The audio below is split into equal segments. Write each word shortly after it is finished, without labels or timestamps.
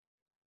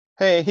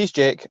Hey, he's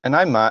Jake, and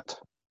I'm Matt.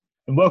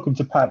 And welcome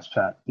to Pats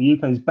Chat, the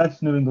UK's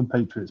best New England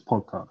Patriots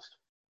podcast.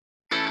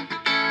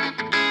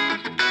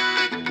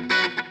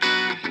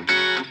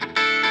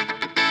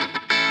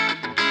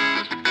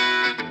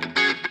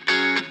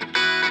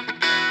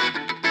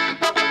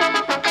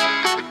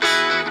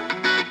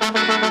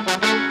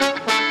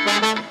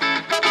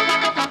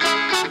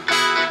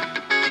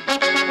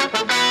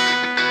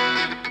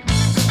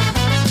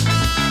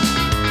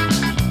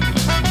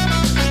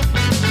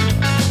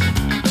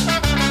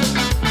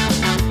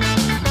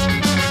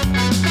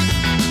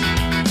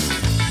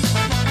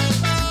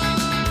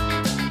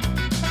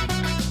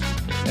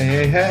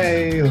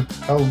 Hey,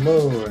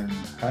 hello, and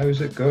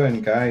how's it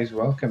going, guys?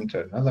 Welcome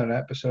to another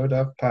episode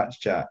of Pat's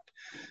Chat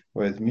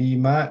with me,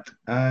 Matt,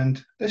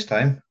 and this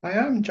time I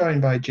am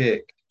joined by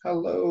Jake.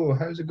 Hello,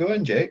 how's it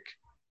going, Jake?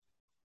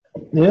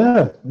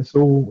 Yeah, it's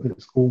all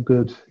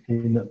good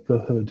in the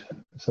hood,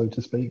 so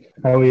to speak.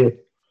 How are you?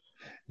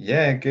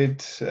 Yeah, good.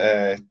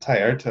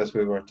 Tired, as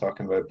we were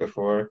talking about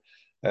before.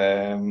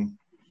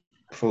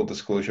 Full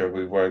disclosure,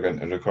 we were going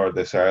to record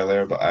this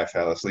earlier, but I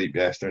fell asleep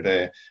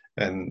yesterday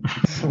and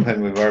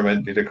when we were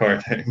meant to be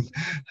recording,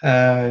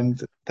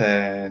 and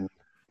then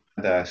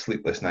had a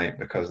sleepless night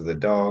because of the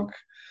dog,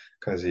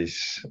 because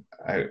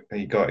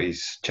he got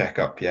his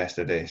checkup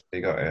yesterday. So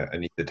he got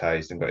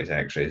anaesthetized and got his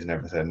x-rays and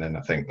everything, and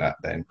I think that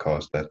then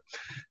caused the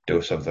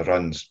dose of the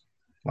runs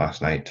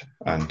last night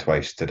and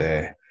twice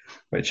today,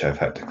 which I've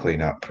had to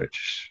clean up,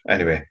 which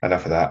anyway,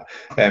 enough of that.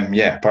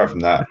 Yeah, apart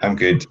from that, I'm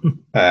good.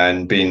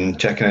 And been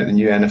checking out the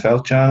new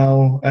NFL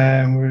channel,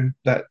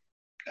 that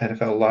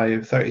NFL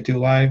Live, 32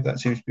 Live, that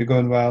seems to be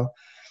going well.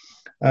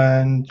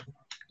 And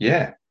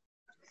yeah,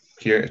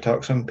 here to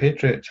talk some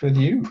Patriots with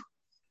you.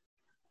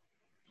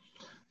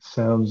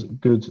 Sounds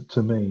good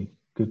to me.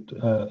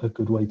 A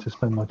good way to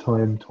spend my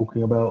time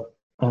talking about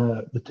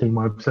the team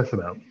I obsess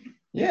about.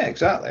 Yeah,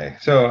 exactly.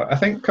 So I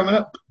think coming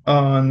up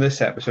on this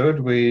episode,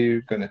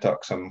 we're going to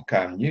talk some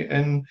Cam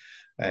Newton,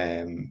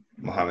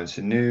 Mohamed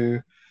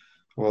Sanu.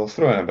 We'll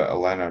throw in a bit of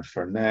Leonard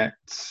Fournette.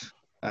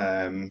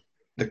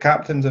 The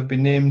captains have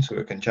been named, so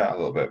we can chat a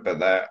little bit about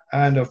that.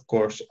 And of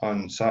course,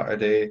 on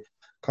Saturday,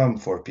 come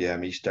 4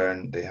 p.m.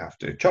 Eastern, they have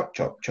to chop,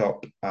 chop,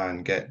 chop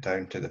and get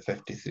down to the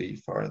 53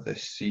 for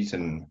this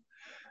season.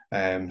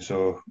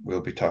 So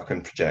we'll be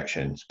talking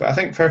projections. But I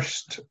think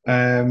first,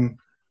 the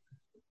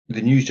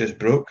news just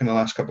broke in the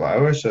last couple of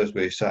hours. So as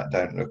we sat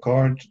down to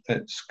record,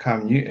 it's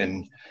Cam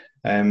Newton.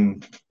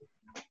 I'm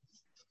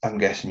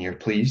guessing you're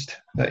pleased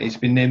that he's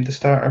been named the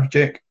starter,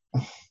 Jake.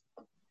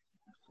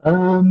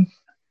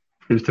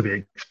 It was to be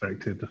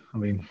expected. I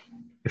mean,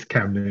 it's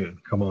Cam Newton.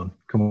 Come on,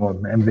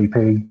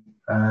 MVP.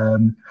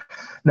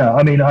 No,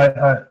 I mean,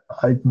 I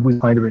was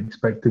kind of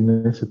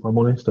expecting this, if I'm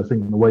honest. I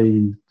think the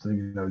way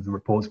the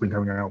reports have been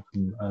coming out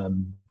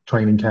from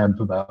training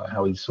camp about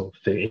how he's sort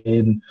of fit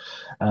in.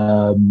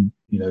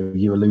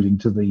 You're alluding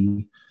to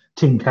the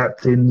team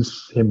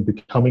captains, him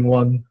becoming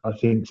one, I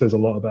think says a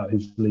lot about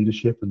his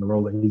leadership and the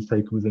role that he's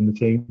taken within the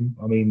team.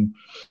 I mean,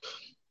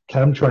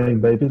 Cam train,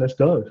 baby, let's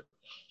go.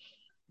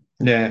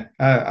 Yeah,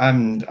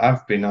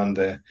 I've been on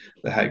the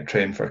hype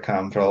train for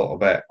Cam for a little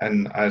bit,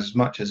 and as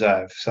much as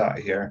I've sat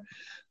here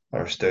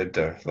or stood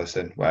or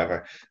listened,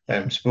 whatever,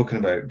 spoken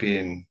about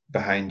being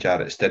behind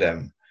Jarrett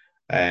Stidham,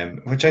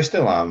 which I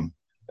still am.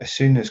 As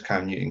soon as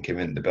Cam Newton came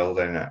into the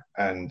building,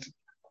 and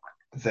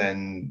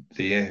then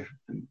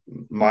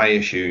my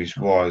issues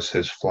was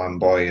his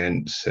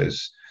flamboyance,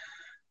 his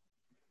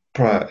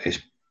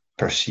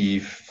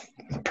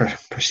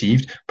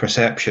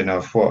perception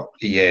of what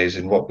he is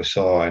and what we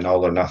saw in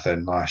All or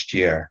Nothing last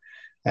year.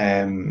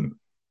 And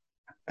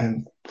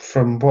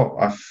from what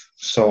I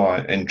saw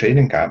in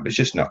training camp, it's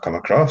just not come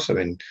across. I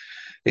mean,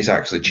 he's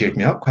actually cheered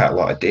me up quite a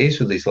lot of days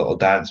with these little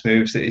dance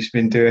moves that he's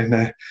been doing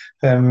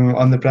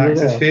on the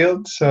practice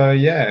field. So,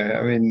 yeah,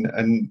 I mean,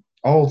 and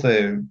all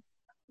the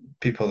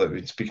people that we've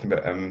been speaking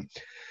about him,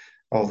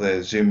 all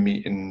the Zoom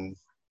meeting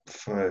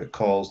for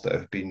calls that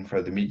have been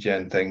for the meet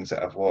gen things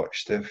that I've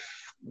watched,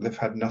 they've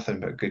had nothing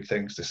but good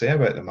things to say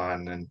about the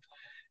man. And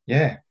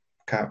yeah,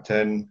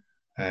 captain,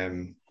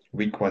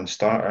 week one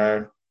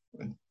starter,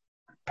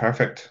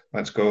 perfect.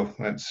 Let's go.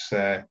 Let's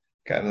get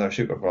another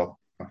Super Bowl.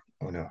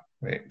 Oh no,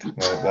 wait.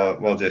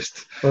 We'll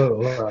just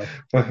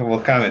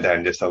we'll calm it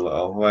down just a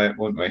little, won't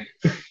we?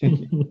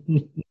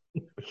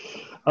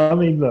 I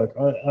mean, look,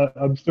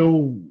 I'm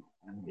still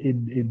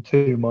in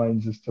two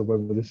minds as to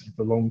whether this is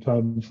the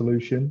long-term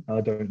solution.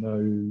 I don't know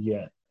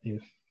yet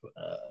if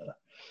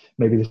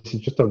maybe this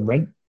is just a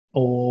rent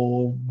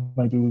or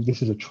maybe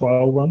this is a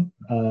trial run.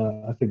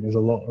 I think there's a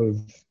lot of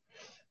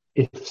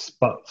ifs,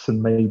 buts,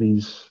 and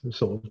maybes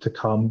sort of to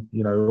come.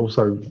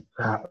 Also,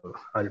 I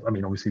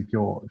mean, obviously, if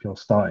you're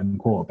starting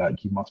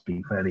quarterback, you must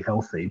be fairly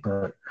healthy.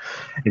 But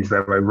is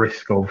there a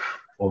risk of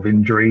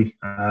injury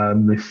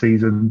this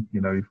season?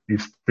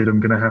 Is Stidham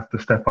going to have to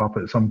step up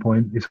at some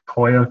point? Is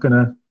Hoyer going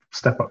to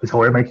step up? Is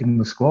Hoyer making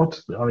the squad?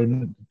 I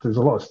mean, there's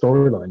a lot of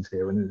storylines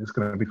here, and it's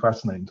going to be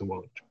fascinating to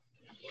watch.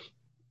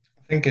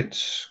 I think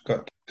it's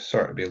got to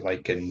sort of be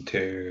likened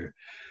to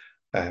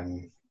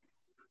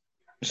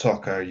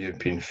soccer,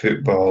 European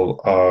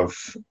football, of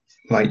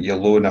like you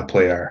loan a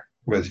player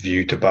with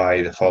view to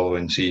buy the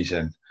following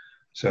season.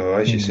 So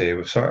as you Mm. say,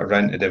 we've sort of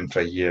rented him for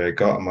a year,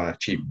 got him on a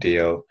cheap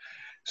deal,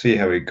 see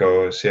how he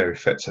goes, see how he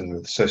fits in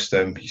with the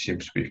system. He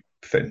seems to be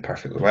fitting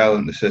perfectly well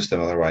in the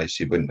system. Otherwise,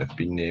 he wouldn't have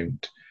been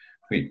named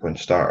week one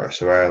starter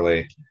so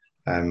early.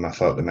 I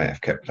thought they might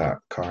have kept that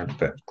card a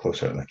bit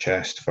closer in the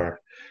chest for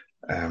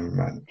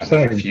another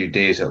Same. few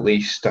days at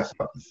least. I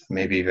thought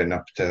maybe even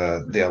up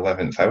to the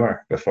 11th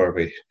hour before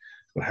we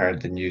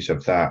heard the news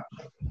of that.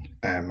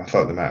 I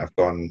thought they might have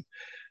gone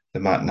the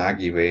Matt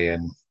Nagy way,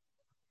 and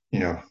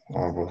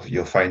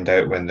you'll find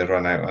out when they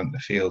run out on the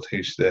field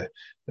who's the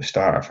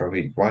starter for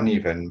week one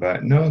even.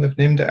 But no, they've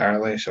named it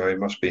early, so he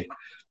must be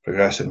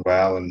progressing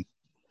well, and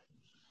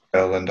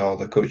Bill and all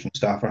the coaching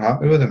staff are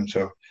happy with him.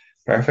 So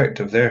perfect.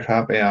 If they're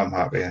happy, I'm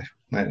happy.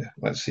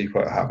 Let's see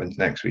what happens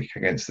next week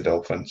against the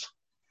Dolphins.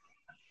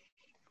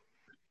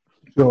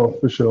 Sure,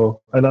 for sure.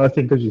 And I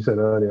think, as you said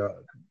earlier,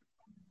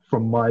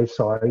 from my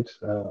side,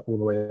 all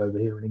the way over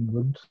here in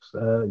England,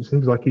 it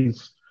seems like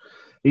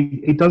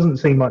he doesn't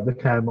seem like the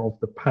Cam of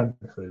the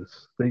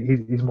Panthers.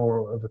 He's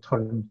more of a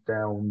toned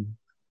down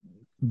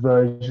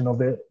version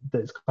of it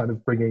that's kind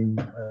of bringing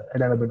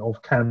an element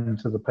of Cam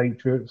to the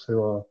Patriots,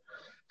 who are,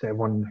 to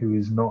everyone who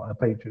is not a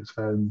Patriots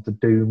fan, the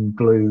doom,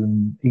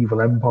 gloom, evil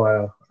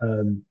empire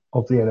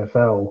of the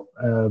NFL.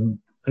 And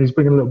he's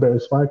bringing a little bit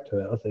of swag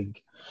to it, I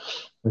think.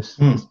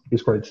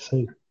 It's great to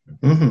see.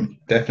 Mm-hmm,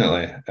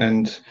 definitely.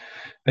 And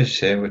as you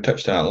say, we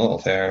touched on it a little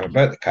there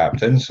about the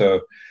captain.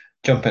 So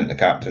jump into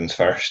captains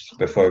first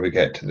before we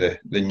get to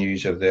the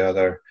news of the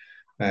other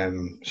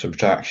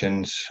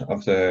subtractions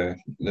of the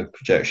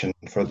projection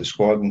for the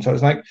squad and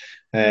such like.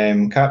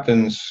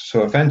 Captains,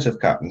 so offensive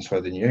captains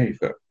for the new year, you've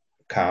got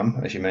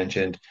Cam, as you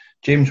mentioned,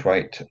 James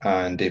White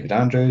and David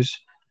Andrews.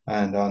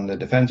 And on the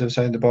defensive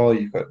side of the ball,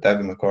 you've got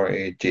Devin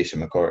McCourty,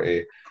 Jason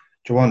McCourty,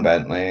 Jawan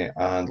Bentley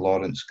and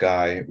Lawrence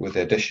Guy, with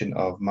the addition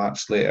of Matt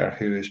Slater,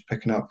 who is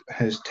picking up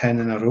his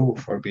 10 in a row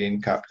for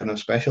being captain of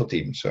special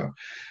teams. So,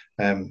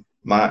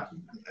 Matt,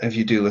 if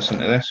you do listen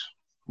to this,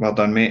 well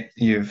done, mate.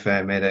 You've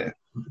made it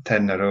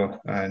 10 in a row.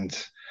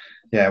 And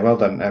yeah, well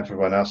done to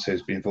everyone else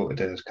who's been voted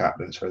in as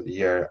captains for the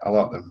year. A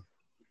lot of them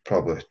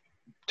probably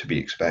to be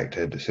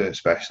expected,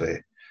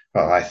 especially,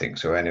 well, I think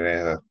so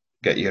anyway.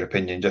 Get your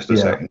opinion just a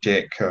second,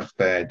 Jake, of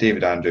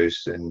David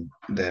Andrews and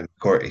the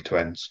McCourty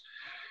twins.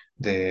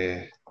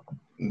 They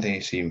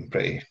seem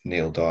pretty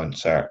nailed on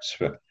certs,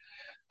 but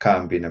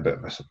Cam being a bit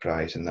of a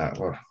surprise in that.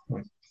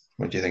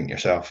 What do you think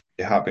yourself?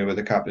 Are you happy with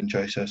the captain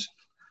choices?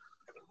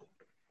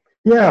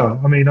 Yeah,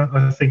 I mean,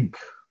 I think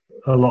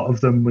a lot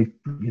of them,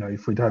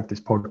 if we'd had this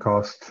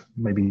podcast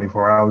maybe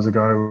 4 hours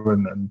ago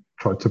and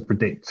tried to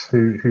predict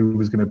who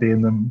was going to be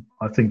in them,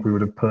 I think we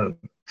would have put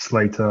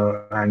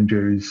Slater,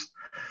 Andrews,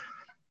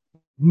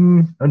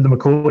 and the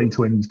McCourty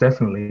twins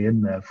definitely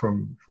in there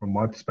from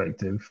my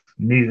perspective.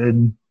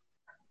 Newton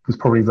was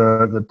probably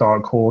the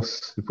dark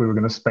horse if we were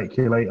going to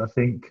speculate. I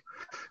think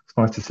it's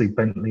nice to see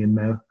Bentley in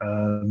there.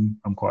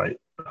 I'm quite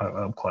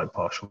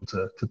partial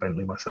to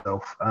Bentley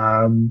myself.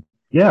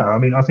 Yeah, I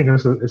mean, I think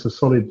it's a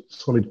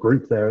solid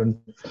group there, and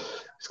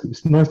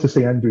it's nice to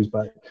see Andrews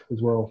back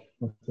as well.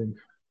 I think.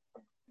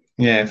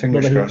 Yeah,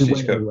 fingers crossed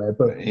anywhere,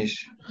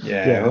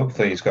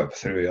 hopefully he's got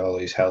through all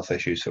these health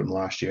issues from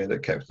last year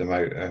that kept him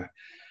out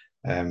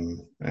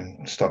and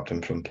stopped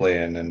him from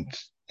playing, and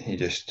he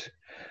just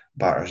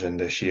batters in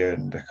this year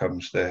and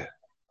becomes the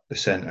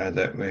centre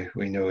that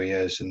we know he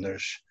is, and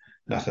there's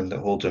nothing that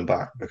holds him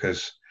back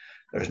because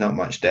there's not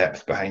much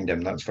depth behind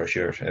him, that's for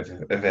sure,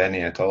 if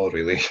any at all,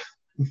 really.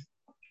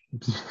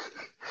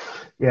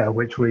 Yeah,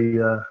 which we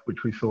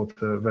saw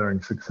to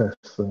varying success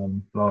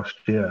last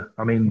year.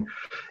 I mean,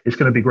 it's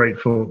going to be great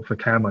for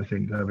Cam, I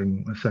think,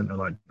 having a centre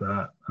like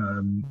that,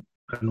 and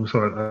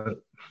also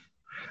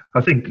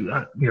I think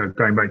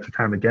going back to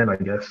Cam again, I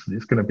guess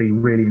it's going to be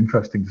really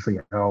interesting to see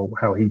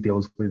how he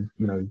deals with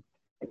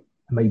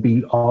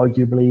maybe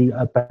arguably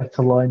a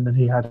better line than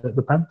he had at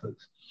the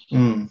Panthers.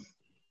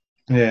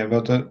 Yeah,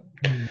 well,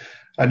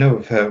 I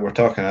know we're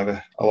talking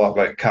a lot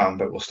about Cam,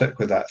 but we'll stick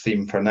with that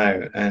theme for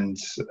now, and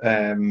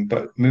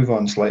but move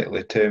on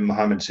slightly to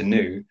Mohamed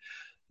Sanu.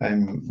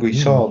 We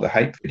saw the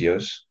hype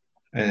videos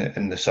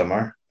in the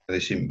summer.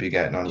 They seem to be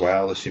getting on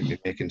well. They seem to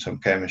be making some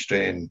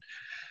chemistry, and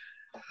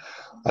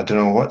I don't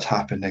know what's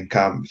happened in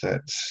camp.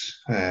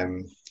 That's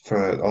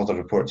for all the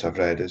reports I've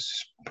read is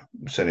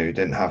Sanu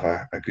didn't have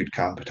a good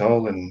camp at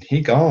all, and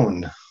he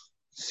gone.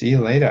 See you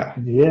later.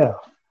 Yeah.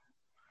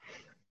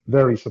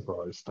 Very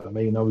surprised. I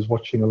mean, I was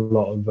watching a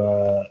lot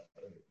of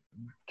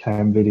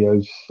Cam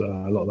videos,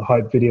 a lot of the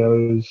hype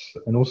videos,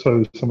 and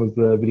also some of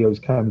the videos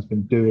Cam's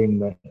been doing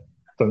that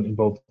don't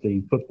involve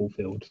the football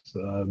field.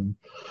 And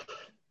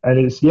I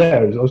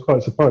was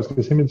quite surprised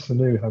because him and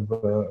Sanu have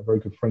a very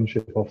good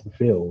friendship off the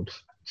field.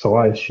 So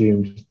I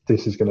assumed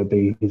this is going to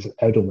be his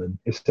Edelman,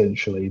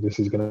 essentially. This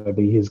is going to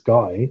be his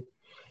guy.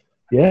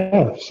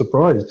 Yeah,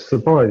 surprised.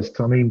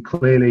 I mean,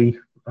 clearly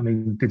I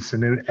mean, did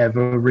Sanu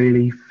ever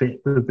really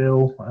fit the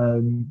bill?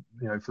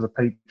 For the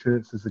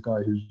Patriots, as a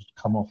guy who's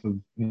come off of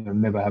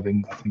never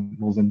having, I think,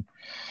 more than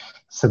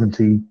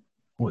 70,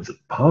 what is it,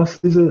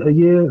 passes a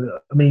year.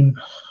 I mean,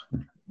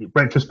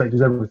 retrospect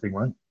is everything,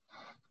 right?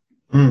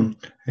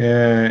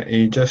 Yeah,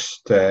 he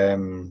just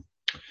didn't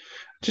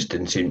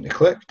seem to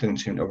click, didn't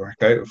seem to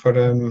work out for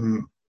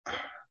him.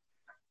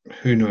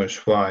 Who knows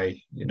why?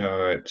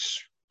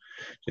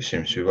 Just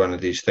seems to be one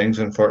of these things.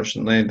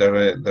 Unfortunately,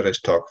 there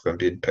is talk of him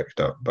being picked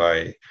up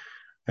by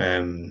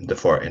the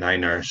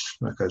 49ers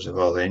because of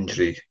all the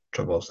injury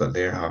troubles that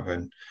they're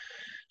having.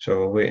 So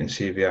we'll wait and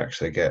see if he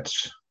actually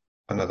gets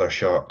another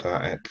shot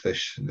at it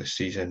this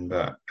season.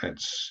 But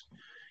it's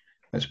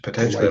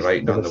potentially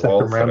writing on the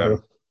wall for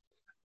him.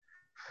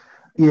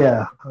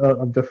 Yeah,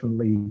 I'm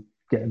definitely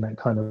getting that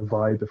kind of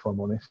vibe, if I'm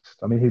honest.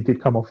 I mean, he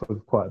did come off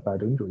of quite a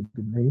bad injury,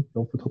 didn't he?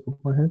 Off the top of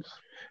my head.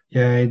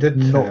 Yeah, he did.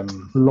 Not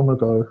long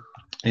ago.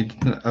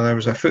 There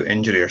was a foot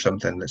injury or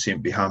something that seemed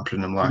to be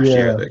hampering him last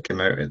year that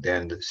came out at the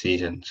end of the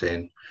season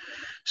saying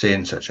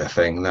such a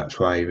thing. That's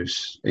why he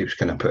was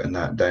kind of putting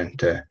that down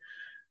to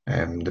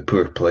the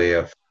poor play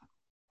of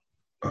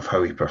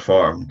how he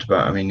performed.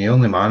 But I mean, he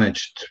only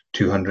managed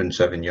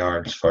 207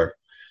 yards for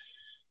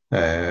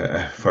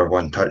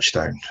one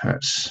touchdown.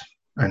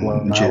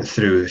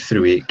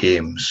 Through 8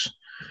 games.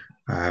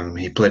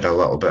 He played a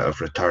little bit of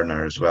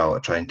returner as well to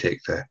try and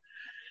take the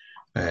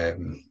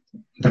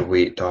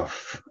weight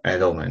off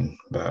Edelman.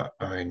 But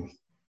I mean,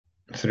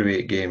 through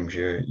 8 games,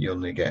 you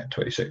only get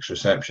 26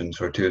 receptions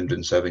for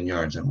 207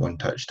 yards and 1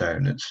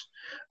 touchdown.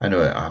 I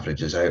know it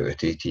averages out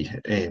at 8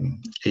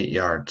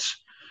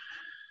 yards,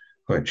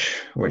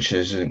 which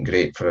isn't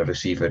great for a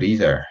receiver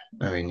either.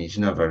 I mean, he's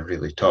never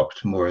really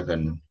topped more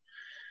than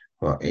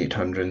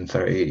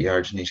 838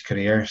 yards in his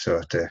career.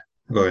 So to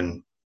go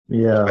and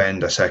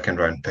spend a second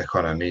round pick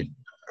on him,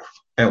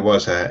 it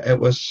was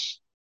an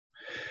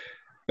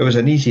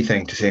easy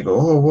thing to say.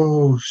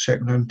 Whoa,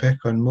 second round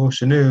pick on Mo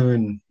Sanu,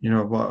 and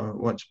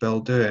what's Bill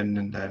doing?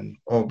 And then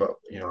but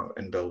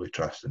in Bill we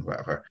trust and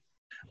whatever.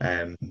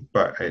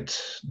 But it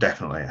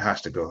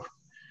has to go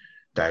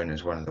down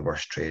as one of the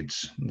worst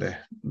trades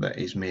that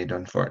he's made.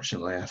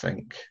 Unfortunately, I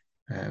think.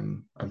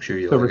 I'm sure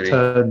you'll agree. The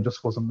return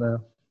just wasn't there.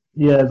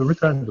 Yeah, the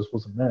return just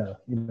wasn't there.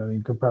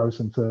 In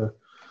comparison to,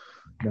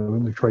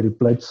 when we traded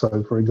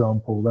Bledsoe, for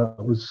example,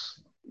 that was,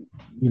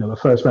 the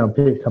first round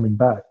pick coming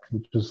back,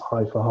 which was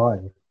high for high.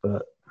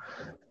 But,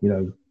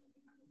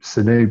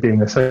 Sanu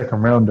being a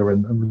second rounder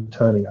and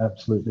returning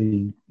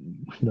absolutely,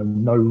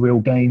 no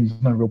real gains,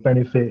 no real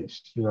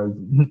benefits.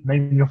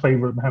 Name your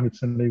favourite Mohamed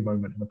Sanu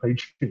moment in the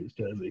Patriots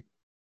jersey.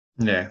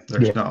 Yeah,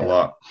 there's not a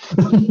lot.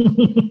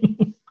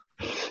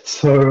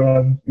 So,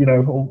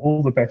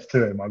 all the best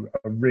to him. I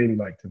really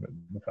liked him at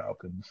the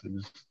Falcons. He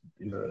was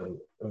a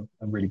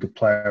really good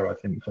player, I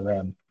think, for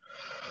them.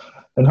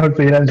 And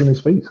hopefully he lands on his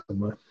feet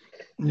somewhere.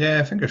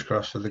 Yeah, fingers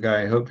crossed for the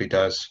guy. I hope he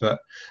does. But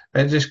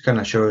it just kind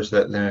of shows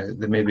that they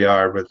maybe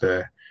are, with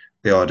the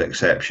odd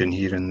exception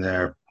here and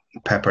there,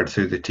 peppered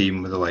through the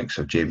team with the likes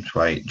of James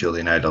White,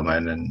 Julian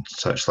Edelman and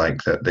such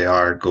like, that they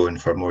are going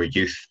for more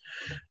youth.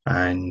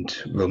 And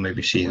we'll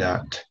maybe see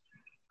that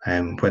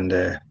when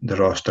the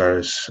roster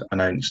is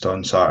announced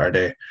on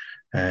Saturday,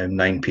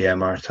 9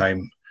 p.m. our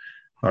time,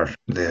 or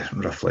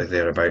roughly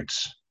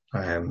thereabouts.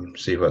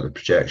 See what the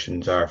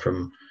projections are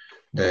from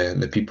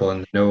the people in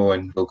the know,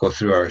 and we'll go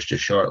through ours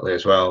just shortly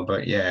as well.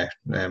 But yeah,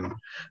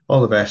 all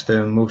the best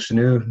to Mo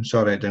Sanu.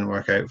 Sorry it didn't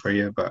work out for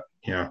you, but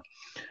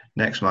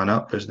next man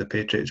up is the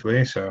Patriots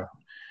way. So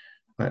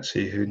let's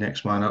see who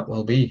next man up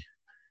will be.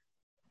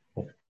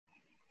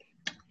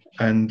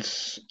 And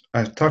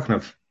talking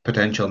of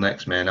potential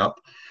next men up,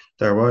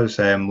 there was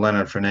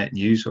Leonard Fournette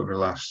news over the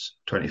last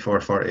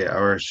 24, 48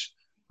 hours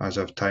as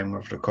of time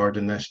of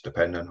recording this,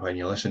 depending on when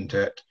you listen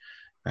to it.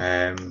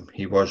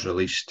 He was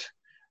released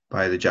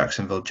by the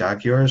Jacksonville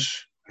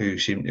Jaguars, who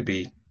seem to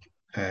be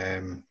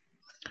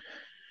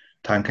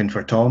tanking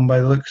for Tom by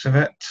the looks of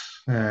it.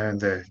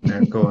 They're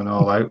going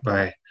all out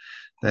by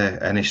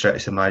any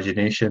stretch of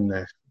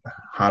imagination.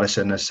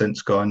 Harrison has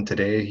since gone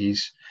today.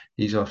 He's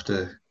off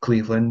to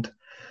Cleveland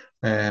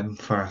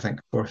for, I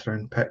think, 4th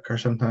round pick or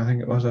something, I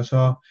think it was, I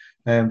saw.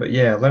 But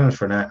yeah, Leonard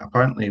Fournette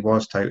apparently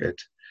was touted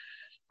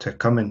to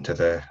come into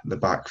the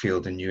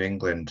backfield in New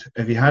England.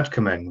 If he had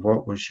come in,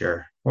 what would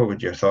your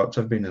thoughts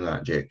have been in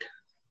that, Jake?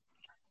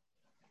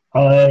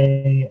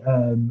 I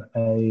am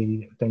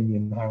a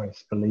Damien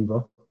Harris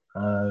believer.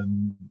 I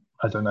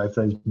don't know if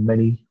there's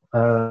many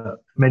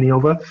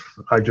of us.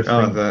 I just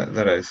think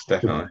there is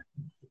definitely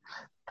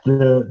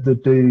the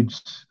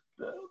dudes,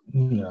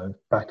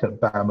 back at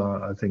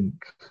Bama. I think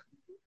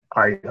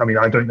I mean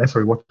I don't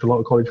necessarily watch a lot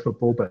of college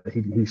football, but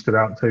he stood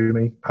out to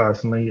me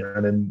personally,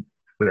 and then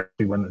we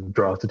actually went and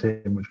drafted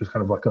him, which was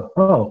kind of like a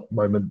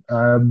moment.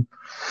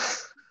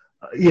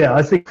 Yeah,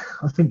 I think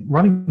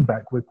running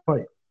back,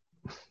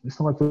 it's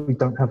not like we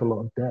don't have a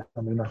lot of depth.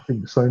 I mean, I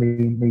think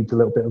Sony needs a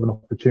little bit of an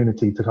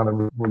opportunity to kind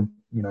of,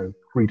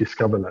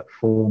 rediscover that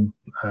form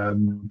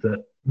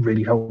that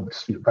really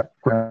helps that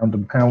ground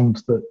and pound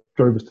that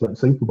drove us to that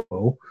Super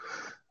Bowl.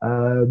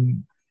 I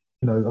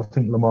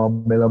think Lamar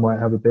Miller might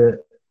have a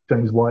bit.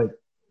 James White,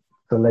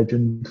 the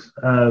legend,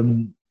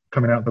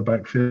 coming out the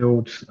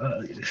backfield.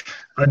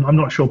 I'm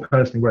not sure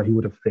personally where he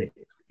would have fit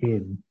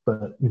in,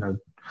 but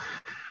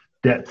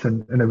depth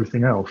and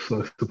everything else,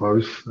 I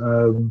suppose.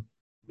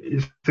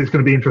 It's going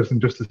to be interesting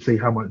just to see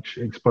how much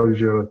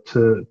exposure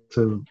to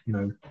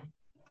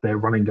their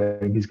running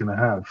game he's going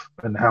to have,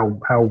 and how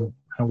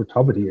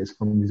recovered he is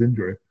from his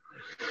injury.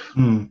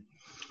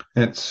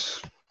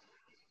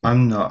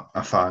 I'm not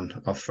a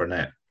fan of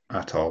Fournette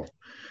at all.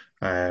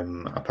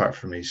 Apart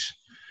from his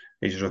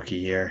rookie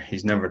year,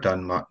 he's never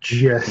done much.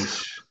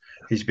 Yes.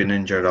 He's been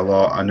injured a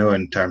lot. I know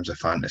in terms of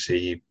fantasy,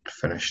 he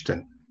finished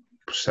in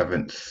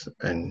 7th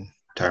in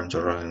terms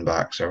of running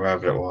backs or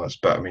whatever it was.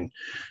 But I mean,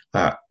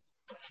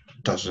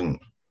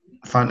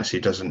 fantasy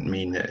doesn't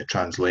mean that it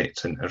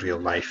translates into real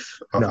life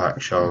of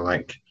actual,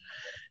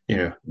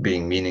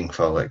 being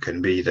meaningful. It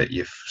can be that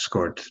you've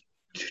scored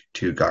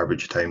 2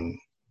 garbage time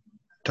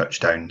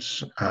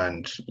touchdowns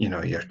and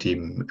your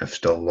team have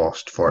still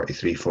lost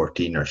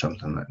 43-14 or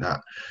something like that,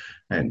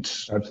 and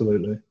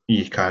absolutely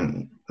you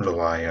can't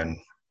rely on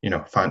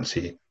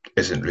fantasy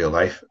isn't real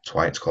life. That's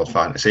why it's called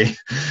fantasy.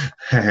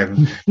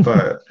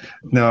 But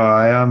no,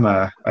 I am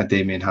a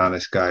Damian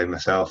Harris guy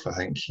myself. I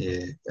think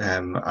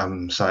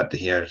I'm sad to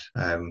hear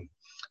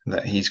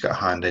that he's got a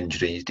hand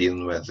injury he's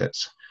dealing with.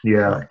 It's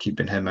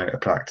keeping him out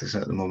of practice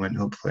at the moment.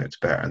 Hopefully it's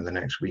better in the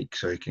next week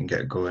so he can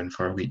get going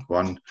for week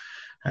 1.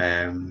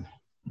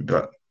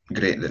 But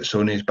great that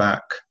Sony's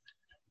back.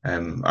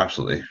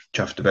 Absolutely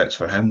chuffed to bits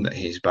for him that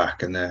he's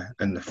back in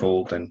the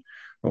fold, and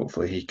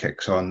hopefully he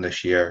kicks on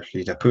this year. He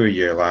had a poor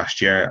year last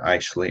year. I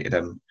isolated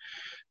him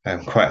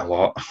quite a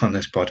lot on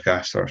this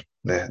podcast, or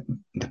the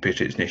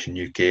Patriots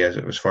Nation UK as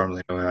it was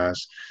formerly known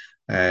as.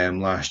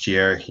 Last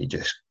year he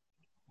just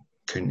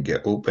couldn't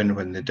get open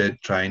when they did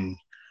try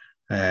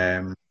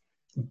and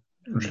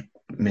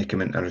make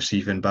him into a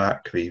receiving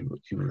back.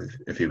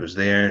 If he was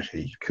there,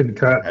 he couldn't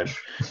catch.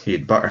 He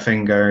had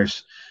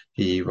butterfingers.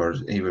 He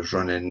was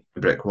running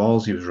brick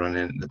walls. He was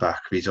running at the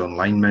back of his own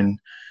linemen,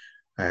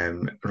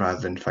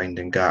 rather than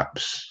finding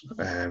gaps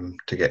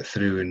to get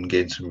through and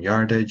gain some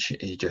yardage.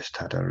 He just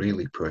had a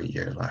really poor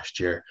year last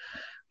year.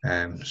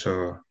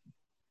 So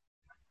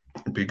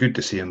it'd be good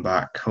to see him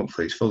back.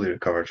 Hopefully he's fully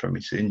recovered from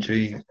his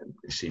injury.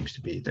 It seems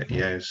to be that he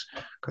is,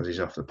 because he's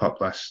off the PUP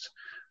list.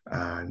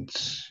 And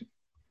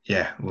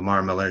yeah,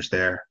 Lamar Miller's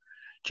there,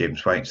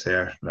 James White's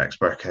there, Rex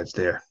Burkhead's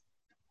there.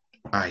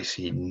 I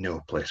see no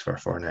place for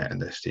Fournette in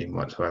this team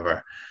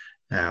whatsoever.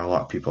 A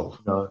lot of people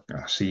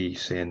I see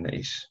saying that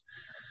he's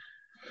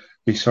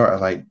sort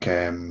of like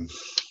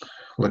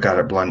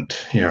LeGarrette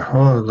Blount.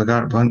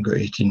 LeGarrette Blount got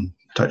 18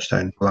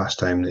 touchdowns last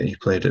time that he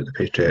played at the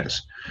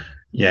Patriots.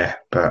 Yeah,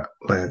 but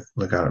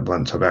LeGarrette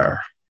Blount's a better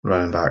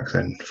running back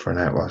than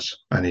Fournette was,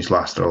 and he's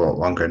lasted a lot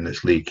longer in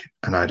this league,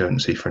 and I don't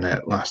see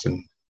Fournette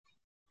lasting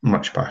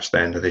much past the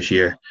end of this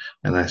year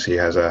unless he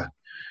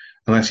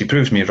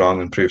proves me wrong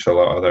and proves a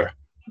lot of other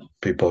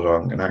people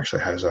wrong and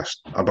actually has a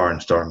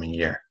barnstorming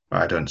year.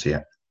 But I don't see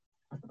it.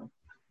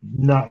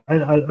 No,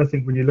 I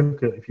think when you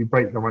look at, if you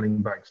break the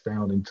running backs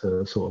down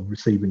into sort of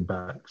receiving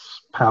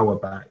backs, power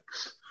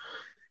backs,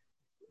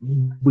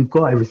 we've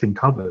got everything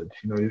covered.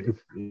 If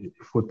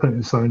we're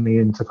putting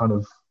Sony in to kind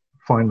of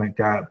find that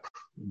gap,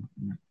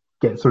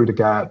 get through the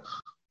gap,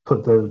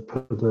 put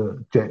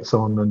the Jets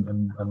on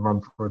and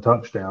run for a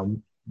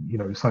touchdown,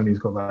 Sony's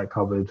got that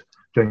covered.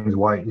 James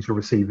White is your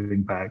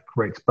receiving back.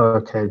 Rex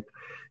Burkhead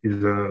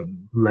is a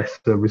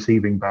lesser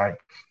receiving back.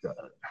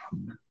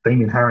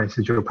 Damian Harris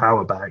is your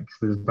power back.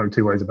 There's no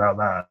two ways about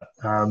that.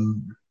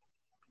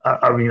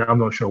 I mean, I'm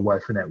not sure why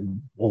Fournette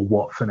or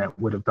what Fournette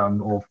would have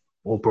done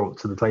or brought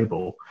to the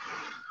table.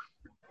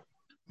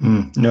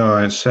 No,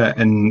 it's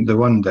and the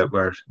one that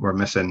we're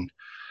missing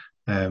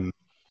out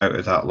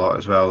of that lot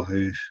as well,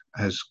 who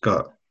has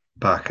got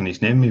back in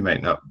his name. He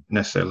might not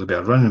necessarily be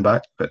a running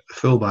back, but the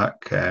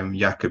fullback,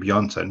 Jakob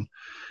Johnson.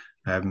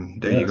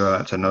 There you go.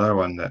 That's another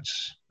one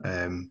that's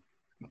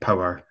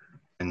power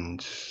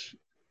and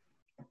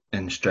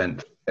in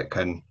strength that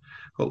can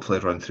hopefully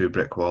run through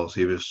brick walls.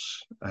 He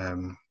was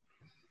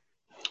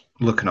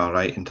looking all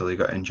right until he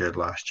got injured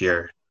last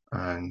year,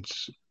 and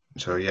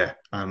so yeah,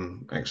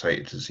 I'm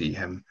excited to see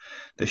him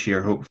this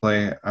year,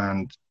 hopefully.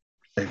 And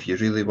if you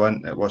really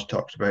want, it was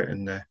talked about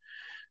in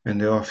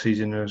the off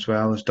season as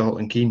well, as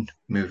Dalton Keene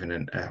moving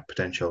into a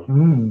potential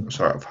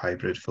sort of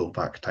hybrid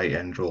fullback tight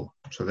end role.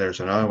 So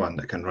there's another one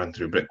that can run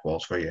through brick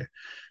walls for you,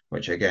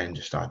 which again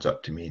just adds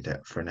up to me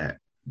that Fournette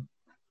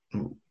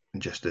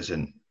just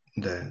isn't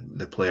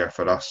the player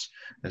for us,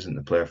 isn't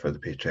the player for the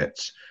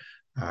Patriots.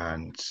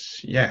 And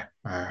yeah,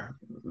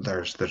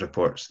 there's the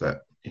reports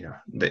that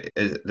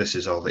this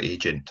is all the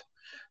agent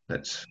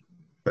that's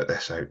put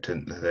this out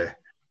into the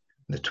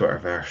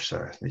Twitterverse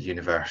or the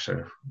universe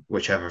or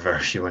whichever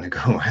verse you want to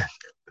go with.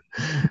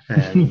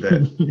 And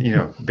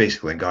that,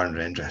 basically garner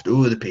interest.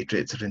 Oh, the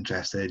Patriots are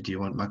interested. Do you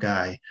want my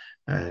guy?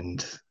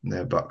 And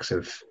the Bucks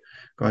have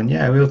gone,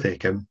 yeah, we'll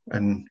take him.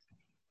 And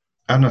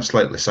on a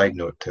slightly side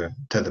note to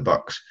the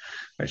Bucks,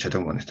 which I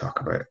don't want to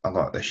talk about a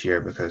lot this year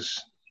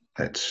because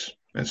it's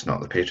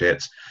not the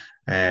Patriots.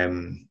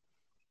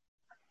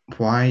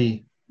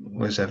 Why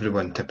was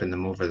everyone tipping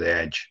them over the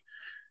edge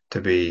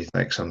to be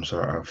like some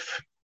sort of,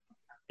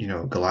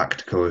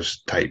 Galacticos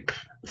type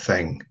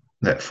thing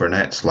that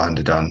Fournette's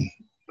landed on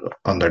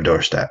their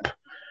doorstep?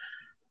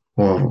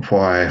 Well,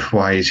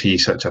 why is he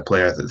such a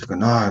player that they're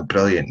going, oh,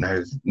 brilliant,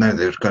 now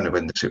they're going to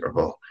win the Super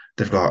Bowl.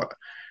 They've got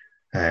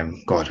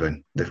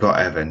Godwin, they've got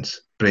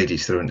Evans,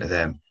 Brady's thrown to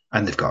them,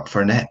 and they've got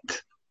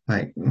Fournette.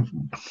 Like,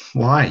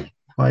 why?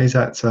 Why is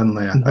that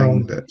suddenly a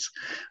thing that's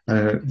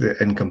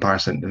in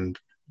comparison to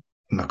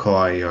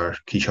McCoy or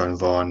Keyshawn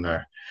Vaughn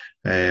or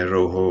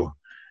Rojo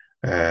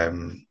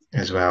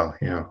as well?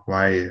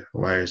 Why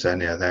is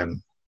any of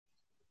them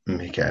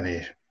make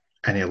it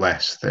any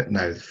less that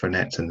now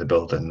Fournette's in the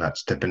building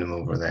that's tipping him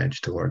over the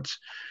edge towards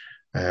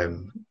a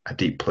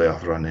deep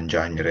playoff run in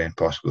January and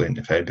possibly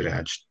into February?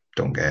 I just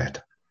don't get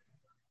it.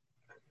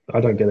 I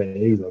don't get it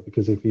either,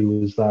 because if he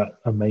was that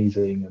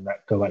amazing and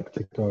that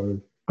Galactico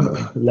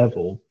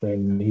level,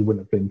 then he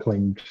wouldn't have been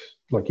claimed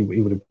like he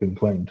would have been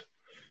claimed.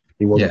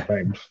 He wasn't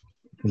claimed.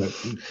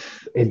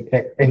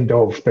 End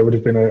of. There would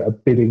have been a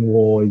bidding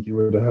war. You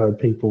would have heard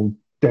people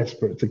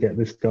desperate to get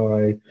this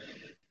guy.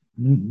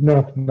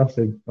 No,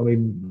 nothing. I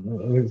mean, I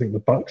don't think the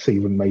Bucks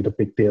even made a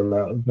big deal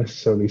out of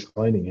necessarily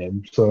signing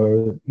him.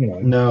 So,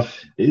 no,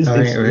 he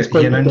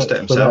announced it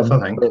himself, I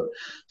think.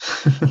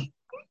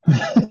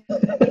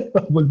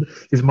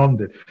 His mum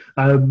did.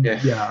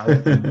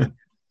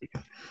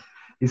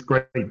 He's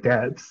great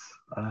depth.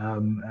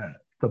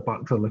 The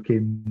Bucks are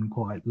looking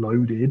quite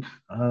loaded.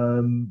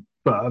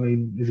 But I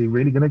mean, is he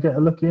really going to get a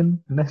look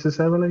in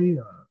necessarily?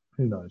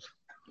 Who knows?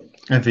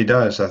 If he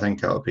does, I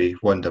think it'll be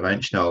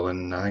one-dimensional,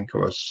 and I think it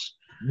was.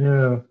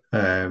 Yeah.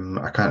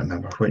 I can't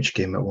remember which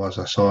game it was.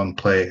 I saw him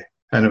play,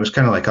 and it was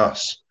kind of like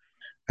us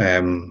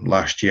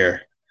last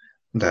year.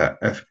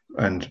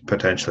 And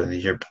potentially the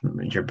year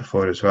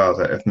before as well,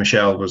 that if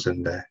Michelle was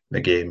in the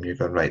game, you're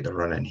going, right, they're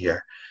running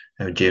here.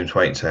 If James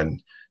White's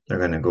in, they're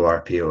going to go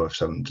RPO of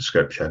some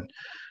description.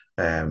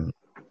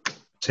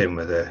 Same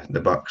with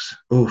the Bucks.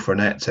 Oh,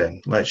 Fournette's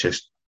in. Let's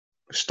just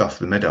stuff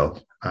the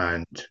middle,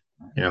 and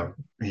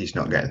he's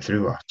not getting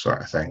through us,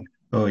 sort of thing.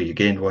 Oh, you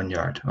gained 1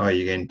 yard. Oh,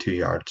 you gained 2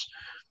 yards.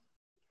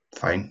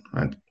 Fine.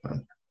 And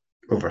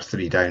over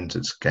 3 downs,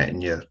 it's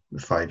getting you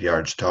 5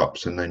 yards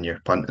tops, and then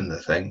you're punting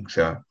the thing.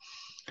 So.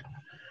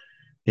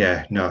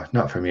 Yeah, no,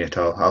 not for me at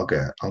all. I'll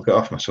get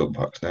off my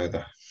soapbox now,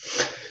 though.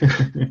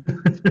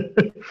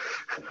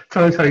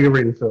 Tell us how you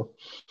really feel.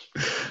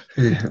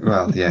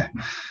 Well, yeah.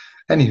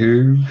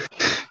 Anywho,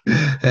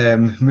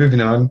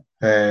 moving on.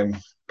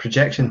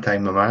 Projection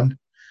time, my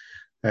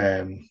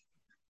man.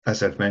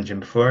 As I've mentioned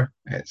before,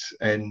 it's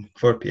in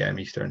 4 p.m.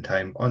 Eastern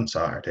time on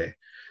Saturday.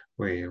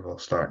 We will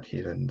start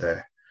hearing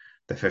the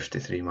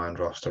 53-man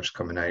rosters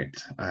coming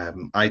out.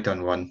 I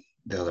done one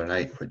the other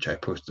night, which I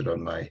posted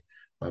on my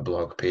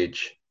blog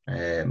page,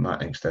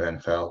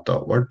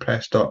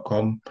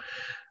 mattinksternfl.wordpress.com,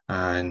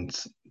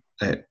 and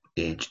it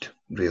aged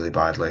really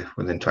badly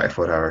within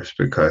 24 hours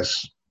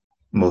because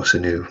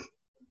Mosa knew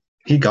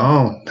he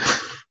gone.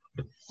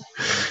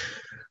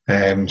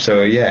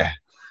 So yeah,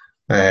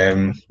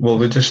 well,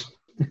 we just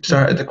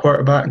start at the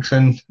quarterbacks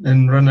and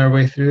run our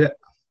way through it.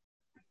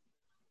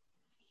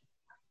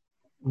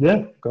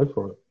 Yeah, go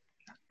for it.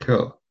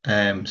 Cool.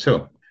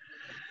 So,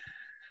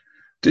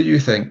 do you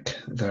think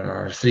there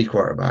are 3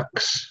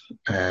 quarterbacks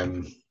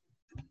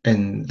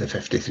in the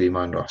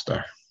 53-man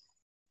roster?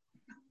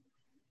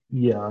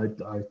 Yeah, I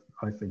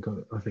think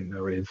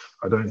there is.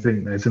 I don't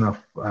think there's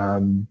enough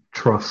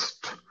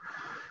trust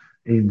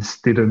in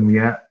Stidham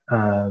yet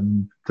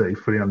that he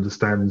fully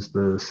understands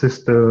the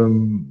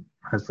system,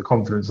 has the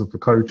confidence of the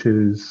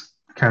coaches,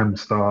 can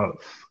start.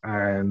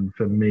 And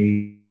for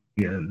me,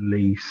 at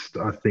least,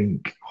 I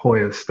think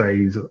Hoyer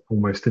stays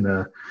almost in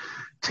a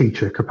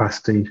teacher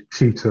capacity,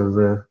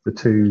 tutor the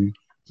two,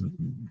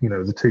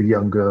 the two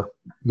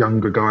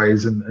younger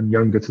guys and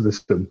younger to the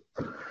system.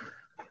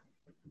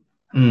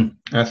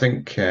 I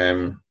think,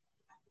 I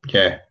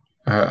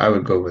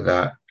would go with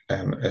that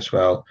as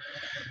well.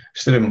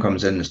 Stidham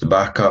comes in as the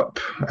backup,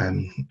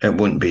 and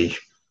it'll be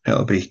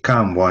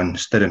Cam 1,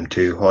 Stidham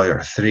 2,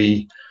 Hoyer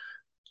 3,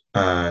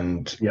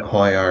 and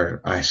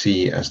Hoyer I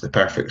see as the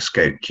perfect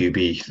scout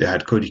QB. They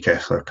had Cody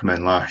Kessler come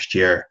in last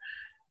year,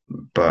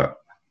 but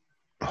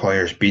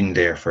Hoyer's been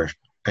there for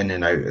in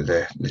and out of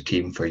the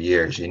team for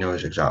years. He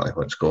knows exactly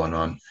what's going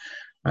on,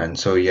 and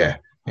so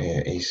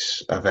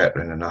he's a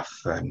veteran enough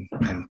and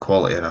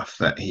quality enough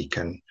that he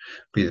can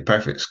be the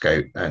perfect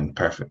scout and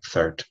perfect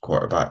third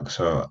quarterback.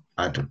 So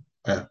I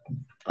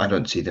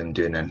don't see them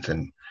doing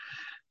anything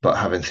but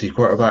having 3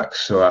 quarterbacks.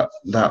 So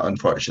that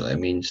unfortunately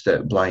means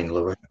that Brian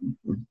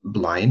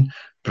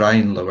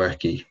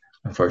Lewerke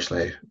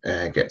unfortunately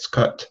gets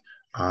cut,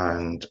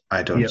 and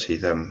I don't see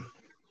them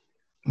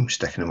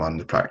sticking him on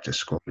the practice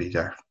squad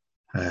either.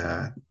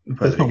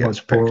 Whether he gets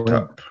picked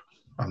up,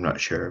 I'm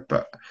not sure,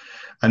 but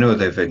I know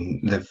they've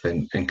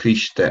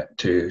increased it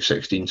to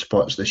 16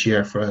 spots this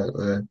year for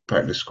the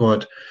practice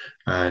squad,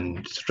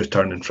 and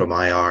returning from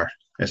IR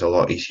is a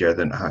lot easier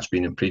than it has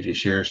been in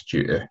previous years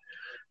due to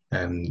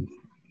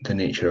the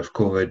nature of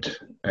COVID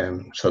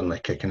suddenly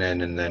kicking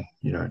in, and then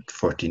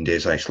 14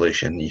 days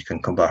isolation. You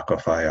can come back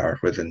off IR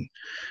within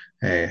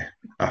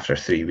after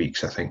 3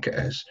 weeks, I think it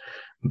is.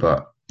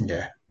 But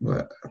yeah,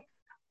 no,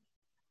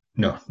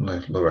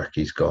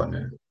 Lewerke's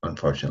gone,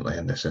 unfortunately,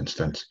 in this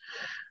instance.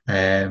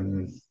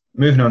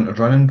 Moving on to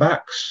running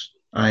backs,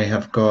 I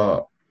have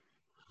got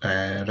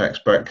Rex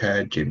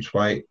Burkhead, James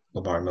White,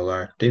 Lamar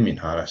Miller, Damien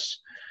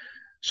Harris,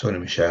 Sony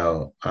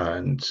Michel,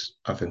 and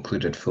I've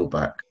included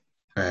fullback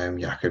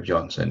Jakob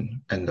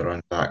Johnson in the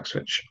run backs,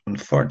 which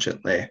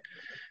unfortunately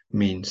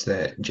means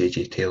that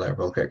JJ Taylor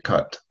will get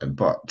cut.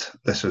 But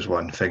this is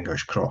one,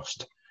 fingers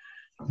crossed,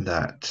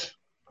 that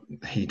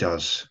he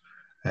does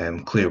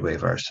clear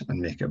waivers and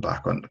make it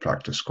back on the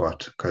practice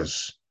squad,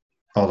 because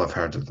all I've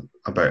heard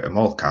about him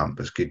all camp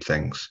is good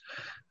things.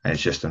 And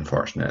it's just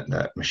unfortunate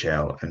that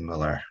Michel and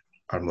Miller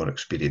are more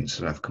experienced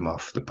and have come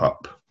off the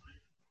pup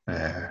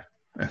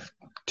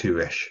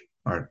two-ish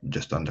or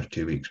just under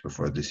 2 weeks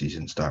before the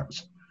season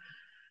starts.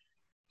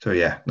 So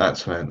yeah,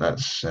 that's who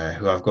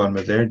I've gone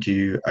with there. Do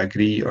you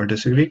agree or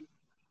disagree?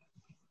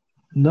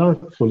 No,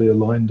 fully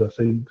aligned. I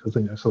think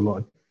that's a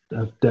lot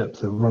of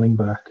depth at running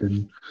back,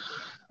 and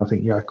I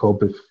think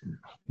Jakob, if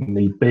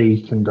need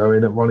be, can go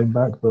in at running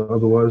back. But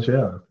otherwise,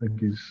 yeah, I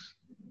think he's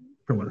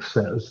pretty much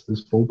set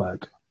as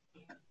fullback.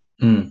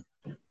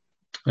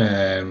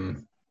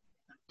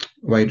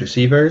 Wide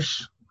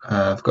receivers,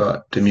 I've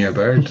got Demir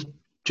Bird,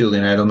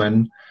 Julian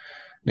Edelman,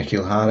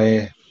 N'Keal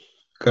Harry,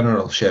 Gunnar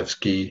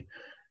Olszewski.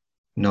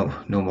 No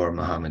more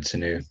Mohamed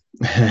Sanu.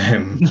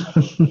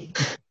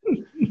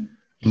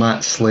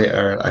 Matt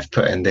Slater, I've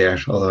put in there,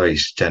 although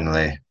he's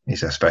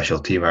a special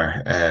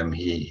teamer.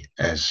 He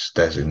is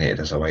designated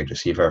as a wide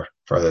receiver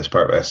for this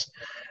purpose.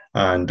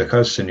 And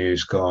because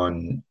Sanu's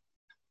gone,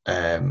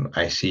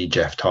 I see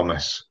Jeff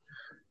Thomas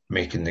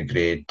making the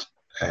grade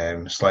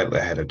slightly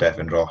ahead of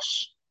Devin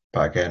Ross.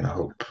 But again, I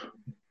hope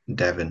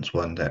Devin's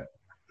one that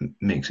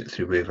makes it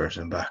through waivers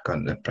and back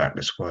on the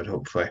practice squad,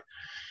 hopefully.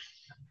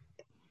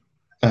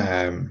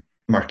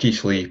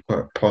 Marquise Lee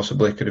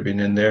possibly could have been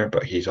in there,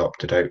 but he's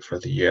opted out for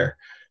the year.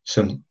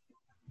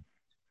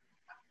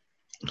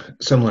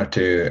 Similar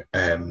to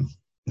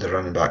the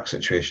running back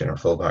situation or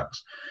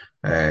fullbacks,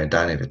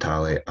 Danny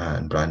Vitale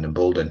and Brandon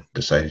Bolden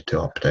decided to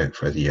opt out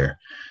for the year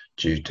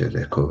due to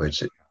the COVID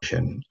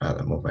situation at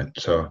the moment.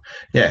 So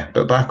yeah,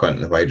 but back on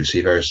the wide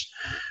receivers.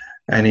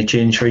 Any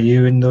change for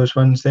you in those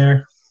ones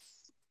there?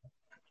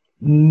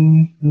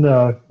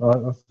 No,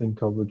 I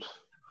think I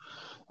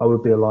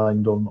would be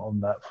aligned on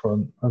that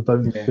front. I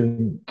don't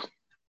think.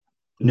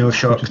 No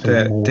shock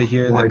to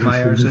hear that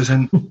Myers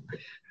isn't.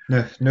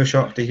 No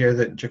shock to hear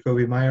that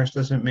Jakobi Meyers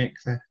doesn't make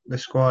the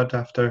squad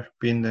after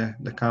being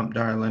the camp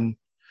darling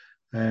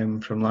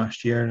from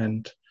last year,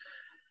 and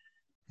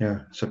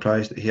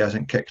surprised that he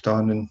hasn't kicked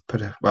on and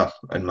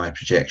in my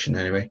projection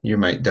anyway. You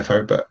might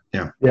differ, but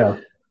yeah.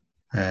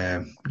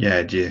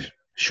 Do you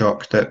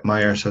shocked that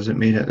Myers hasn't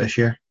made it this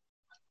year?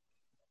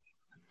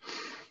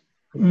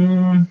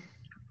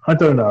 I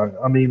don't know.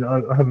 I mean,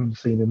 I haven't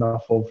seen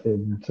enough of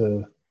him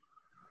to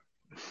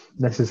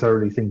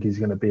necessarily think he's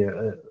going to be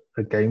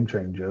a game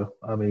changer.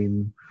 I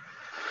mean,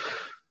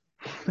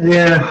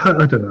 yeah,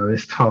 I don't know.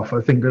 It's tough. I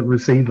think that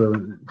receiver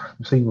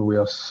we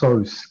are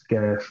so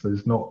scarce.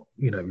 There's not,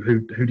 who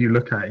do you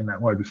look at in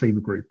that wide receiver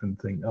group and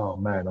think, oh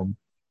man,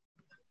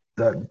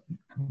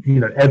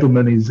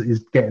 Edelman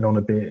is getting on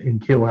a bit,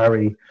 and N'Keal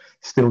Harry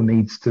still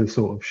needs to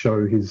sort of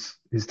show his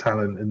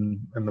talent,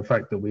 and the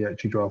fact that we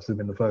actually drafted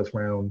him in the first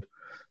round.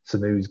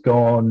 Sanu's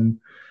gone,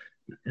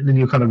 and then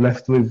you're kind of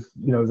left with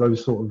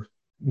those sort of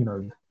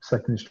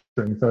second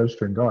string, third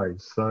string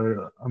guys.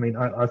 So I mean,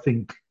 I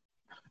think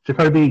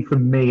Jakobi, for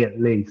me at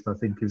least, I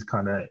think is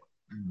kind of,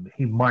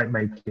 he might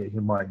make it, he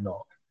might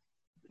not.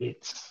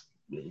 It's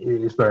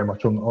very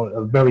much on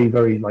a very,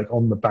 very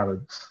on the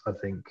balance, I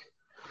think.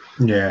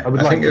 Yeah, I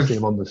would like to see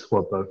him on the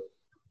squad though.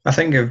 I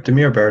think if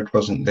Demir Bird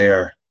wasn't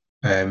there,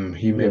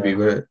 he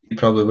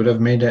probably would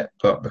have made it,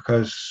 but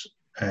because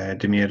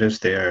Demir is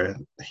there,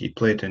 he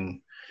played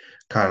in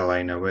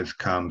Carolina with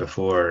Cam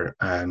before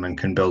and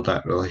can build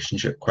that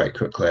relationship quite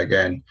quickly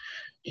again.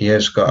 He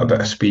has got a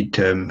bit of speed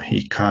to him.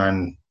 He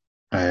can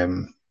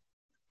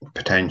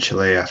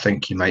potentially, I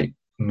think he might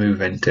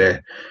move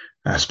into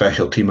a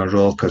special teamer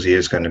role because he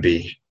is going to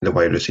be the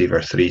wide receiver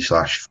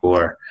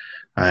 3/4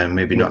 and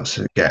maybe not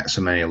get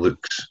so many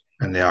looks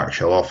in the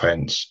actual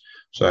offense.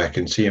 So I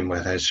can see him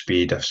with his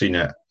speed. I've seen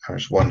it.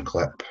 There's one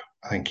clip.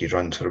 I think he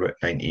runs for about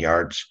 90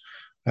 yards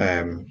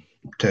to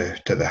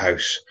the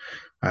house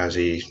as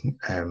he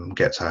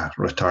gets a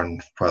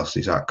return whilst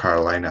he's at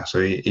Carolina.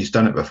 So he's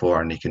done it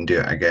before and he can do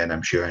it again,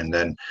 I'm sure. And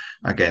then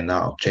again,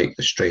 that'll take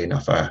the strain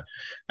off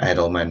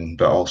Edelman.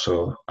 But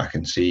also I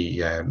can see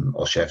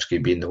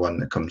Olszewski being the one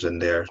that comes in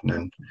there and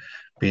then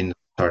being the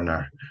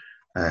returner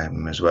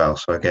as well.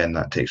 So again,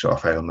 that takes it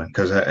off Edelman,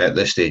 because at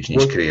this stage in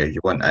his career,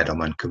 you want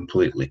Edelman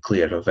completely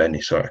clear of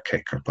any sort of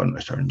kick or punt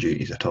return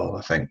duties at all,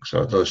 I think.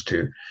 So those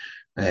two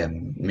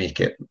make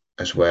it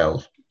as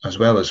well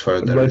as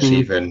further Where do you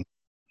receiving.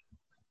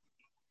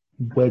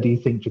 where do you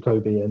think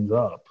Jacoby ends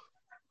up?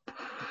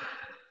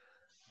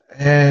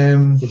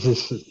 Um,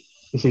 Is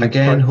he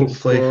Again, practice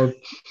squad?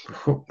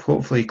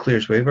 hopefully he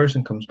clears waivers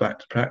and comes back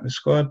to practice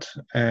squad.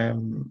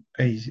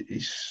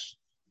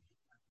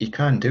 He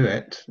can do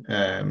it.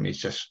 He's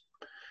just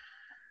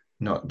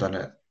not done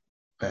it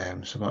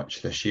so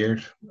much this year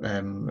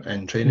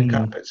in training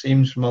camp, it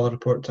seems, from all the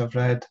reports I've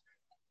read.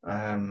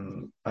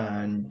 And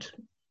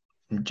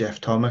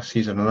Jeff Thomas,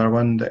 he's another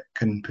one that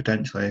can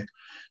potentially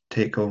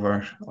take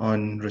over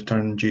on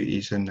return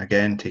duties and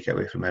again take it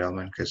away from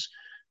Edelman, because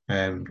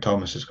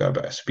Thomas has got a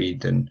bit of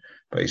speed,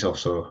 but he's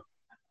also,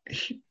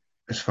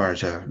 as far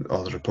as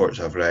all the reports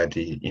I've read,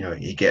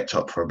 he gets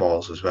up for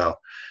balls as well.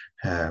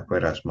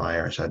 Whereas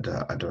Myers, I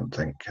don't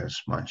think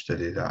has managed to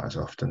do that as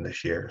often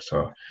this year.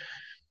 So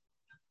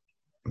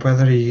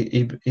whether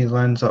he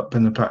lands up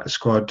in the practice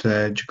squad,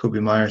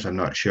 Jacoby Myers, I'm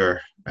not sure.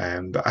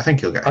 But I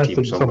think he'll get a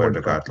team somewhere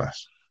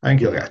regardless. I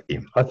think he'll get a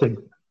team.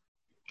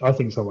 I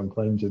think someone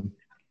claims him.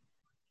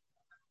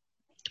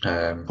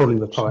 Probably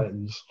the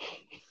Titans.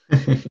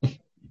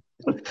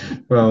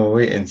 Well, we'll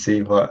wait and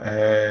see what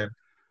if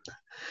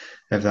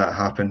that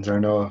happens or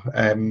not.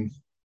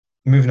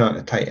 Moving on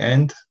to tight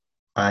end,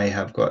 I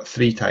have got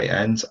 3 tight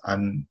ends,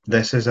 and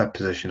this is a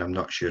position I'm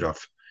not sure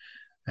of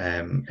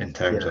in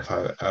terms of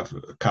how of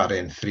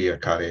carrying 3 or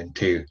carrying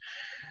 2.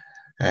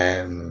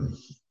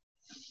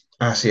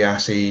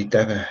 Asiasi,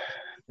 Devin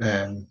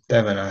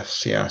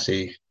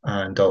Asiasi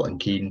and Dalton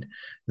Keane,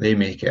 they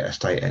make it as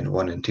tight end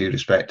 1 and 2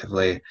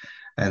 respectively.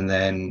 And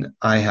then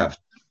I have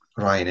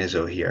Ryan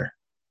Izzo here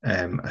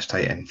as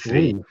tight end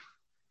 3. Ooh.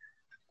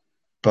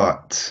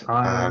 But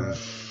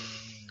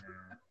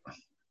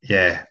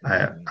yeah,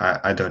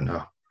 I don't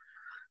know.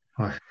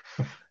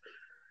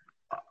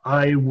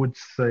 I would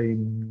say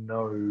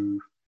no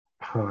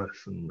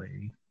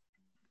personally,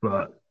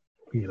 but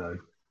I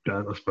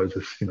suppose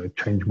it's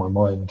changed my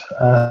mind.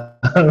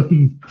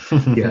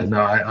 Yeah,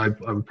 no, I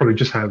would probably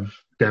just have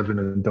Devon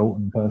and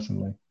Dalton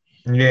personally.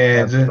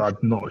 Yeah, I'm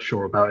not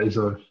sure about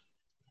Izzo.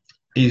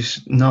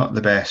 He's not the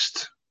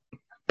best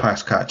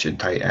pass catching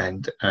tight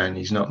end, and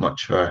he's not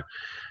much of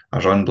a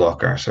run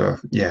blocker. So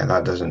yeah,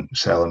 that doesn't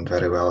sell him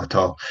very well at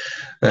all.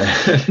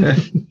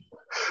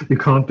 You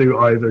can't do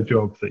either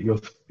job that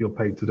you're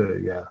paid to do.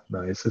 Yeah,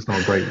 no, it's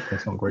not great.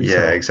 It's not great.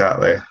 Yeah,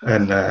 exactly.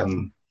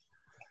 And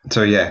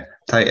so yeah,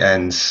 tight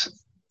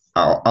ends.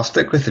 I'll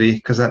stick with 3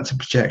 because that's a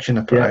projection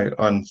I put out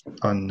on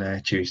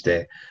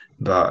Tuesday.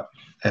 But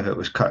if it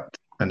was cut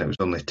and it was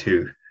only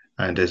 2,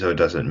 and Izzo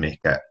doesn't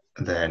make it,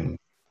 then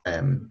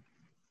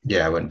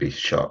I wouldn't be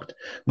shocked.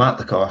 Matt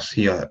Lacoste,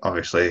 he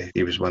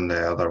was one of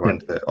the other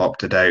ones that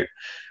opted out.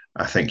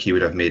 I think he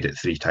would have made it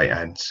 3 tight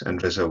ends,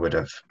 and Rizzo would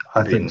have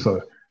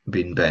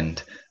been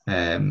binned.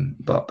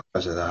 But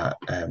because of that,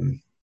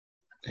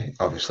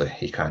 obviously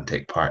he can't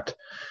take part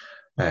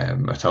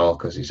at all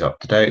because he's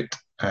opted out.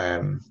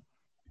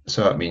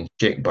 So that means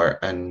Jake Burt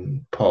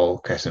and Paul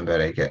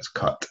Kessenberry gets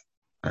cut.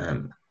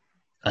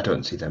 I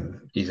don't see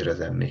either of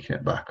them making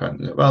it back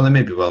on. Well, they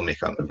maybe will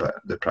make on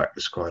the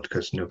practice squad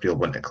because nobody will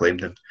want to claim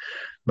them.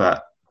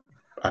 But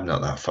I'm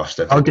not that fussed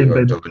if I'll they do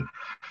or give don't.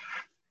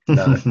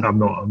 No, I'm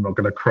not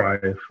going to cry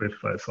if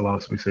that's the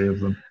last we see of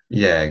them.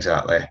 Yeah,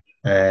 exactly.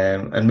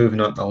 And moving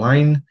on to the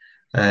line,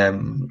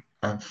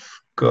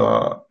 I've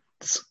got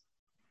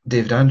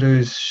David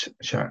Andrews,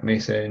 Shaq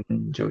Mason,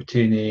 Joe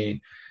Tooney,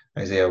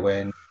 Isaiah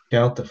Wynn,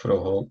 Shelter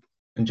Froholt,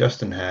 and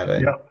Justin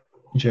Herring,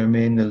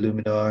 Jermaine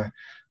Illuminar,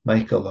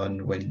 Michael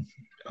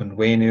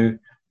Onwenu,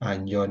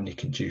 and Yonni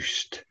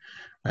Kajust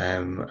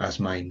as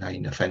my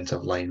 9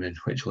 offensive linemen,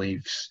 which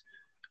leaves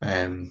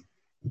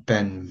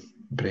Ben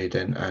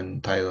Braden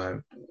and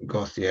Tyler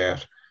Gauthier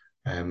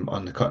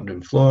on the cutting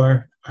room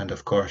floor. And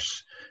of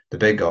course, the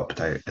big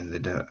opt-out in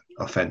the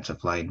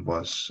offensive line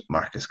was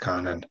Marcus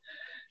Cannon.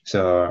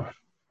 So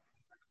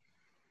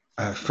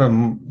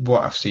from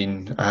what I've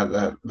seen,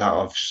 that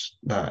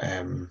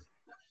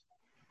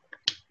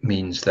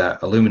means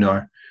that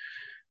Illuminar,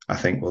 I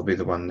think, will be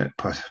the one that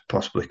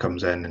possibly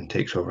comes in and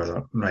takes over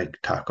the right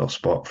tackle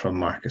spot from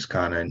Marcus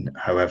Cannon.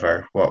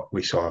 However, what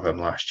we saw of him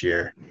last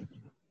year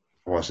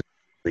wasn't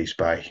pleased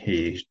by.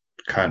 He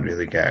can't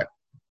really get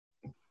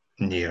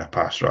near a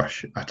pass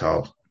rush at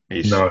all.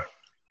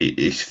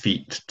 His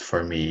feet,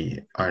 for me,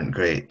 aren't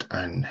great,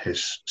 and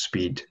his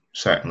speed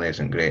certainly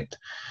isn't great.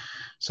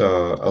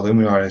 So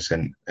Illuminar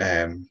isn't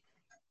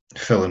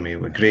filling me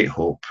with great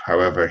hope.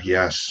 However, he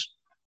has,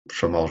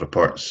 from all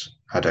reports,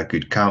 had a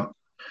good camp.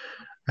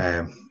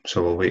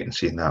 So we'll wait and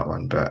see in that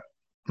one. But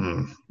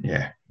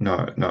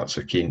not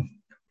so keen.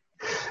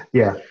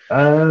 Yeah.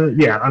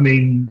 I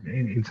mean,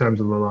 in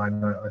terms of the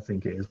line, I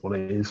think it is what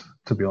it is,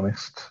 to be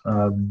honest.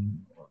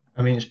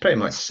 I mean, it's pretty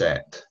much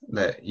set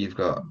that you've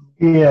got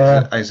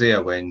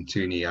Isaiah Wynn,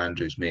 Tooney,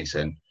 Andrews,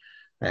 Mason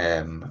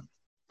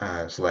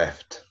as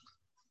left,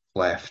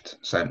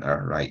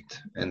 centre,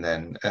 right. And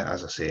then,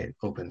 as I say, it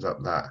opens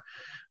up that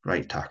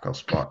right tackle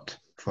spot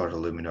for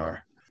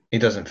Illuminar. He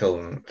doesn't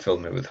fill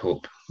me with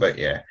hope, but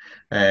yeah.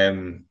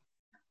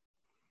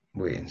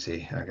 wait and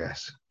see, I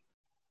guess.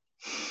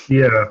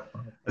 Yeah.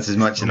 That's as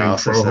much I mean,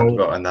 analysis I've Froholt.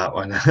 got on that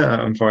one.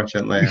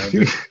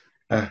 Unfortunately,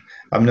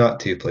 I'm not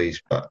too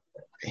pleased, but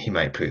he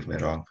might prove me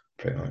wrong,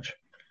 pretty much.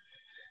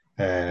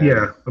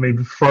 Yeah, I mean,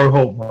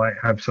 Froholt might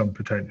have some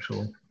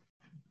potential,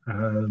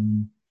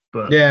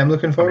 but Yeah, I'm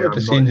looking I mean, forward to I'm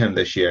not. seeing him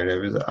this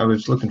year. I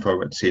was looking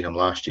forward to seeing him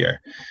last year,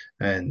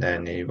 and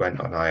then he went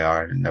on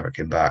IR and never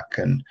came back.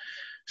 And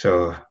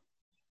so,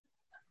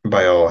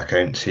 by all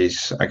accounts,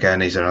 he's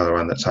another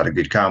one that's had a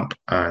good camp,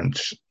 and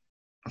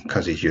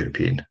because he's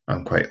European,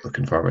 I'm quite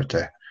looking forward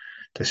to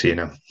seeing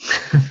him.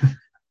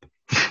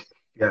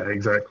 Yeah,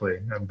 exactly.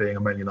 And being a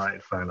Man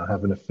United fan, I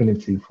have an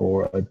affinity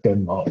for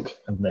Denmark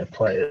and their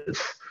players.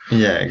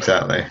 Yeah,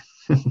 exactly.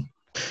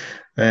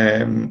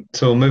 So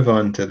we'll move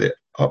on to the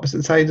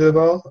opposite side of the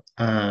ball.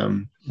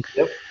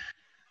 Yep.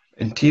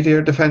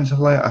 Interior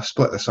defensively, I've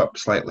split this up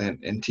slightly in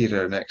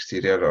interior and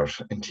exterior, or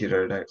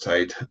interior and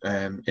outside.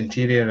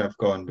 Interior, I've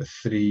gone with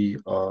 3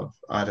 of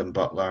Adam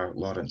Butler,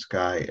 Lawrence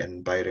Guy,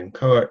 and Byron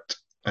Cowart.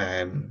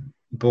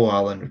 Bo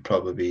Allen would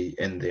probably be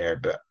in there,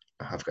 but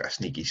I've got a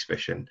sneaky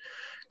suspicion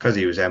because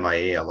he was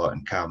MIA a lot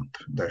in camp.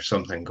 There's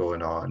something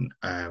going on,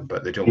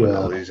 but they don't want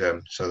to lose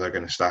him, so they're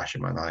going to stash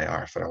him on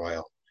IR for a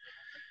while.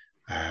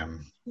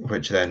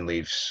 Which then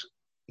leaves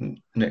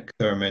Nick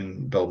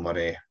Thurman, Bill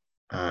Murray,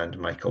 and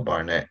Michael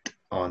Barnett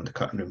on the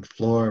cutting room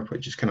floor,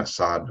 which is kind of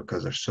sad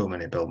because there's so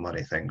many Bill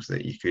Murray things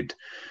that you could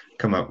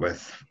come up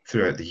with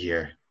throughout the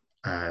year.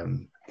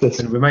 And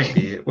we might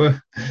be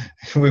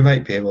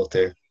able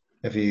to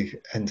if he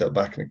ends up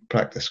back in the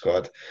practice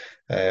squad.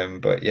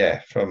 But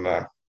yeah, from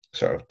a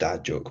sort of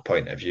dad joke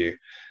point of view,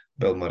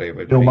 Bill Murray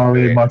would Bill be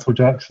Murray great. and Michael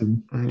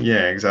Jackson.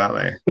 Yeah,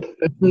 exactly.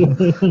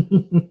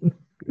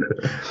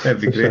 It'd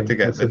be great to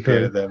get the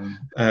pair of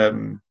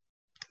them.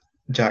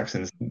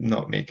 Jackson's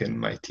not making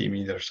my team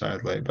either,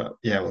 sadly, but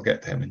yeah, we'll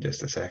get to him in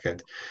just a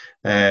second.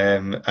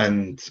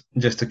 And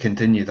just to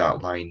continue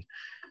that line,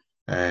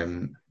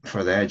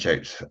 for the edge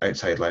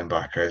outside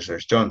linebackers,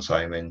 there's John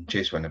Simon,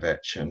 Chase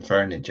Winovich, and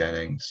Fernie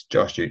Jennings,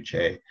 Josh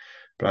Uche,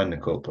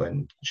 Brandon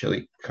Copeland,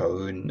 Shalik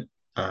Calhoun,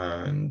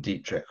 and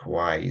Dietrich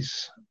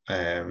Wise.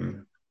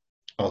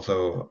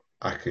 Although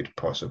I could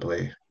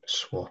possibly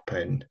swap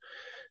in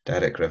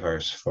Derek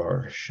Rivers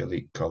for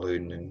Shalik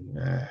Calhoun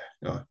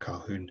and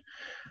Calhoun.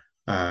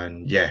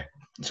 And yeah,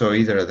 so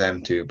either of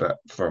them two, but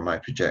for my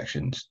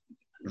projections,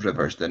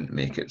 Rivers didn't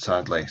make it,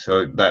 sadly.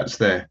 So that's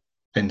the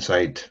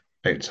inside,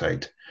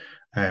 outside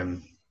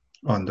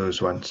on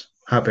those ones.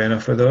 Happy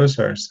enough for those,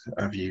 or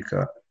have you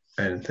got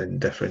anything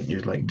different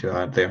you'd like to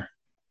add there?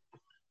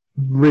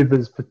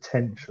 Rivers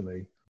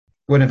potentially.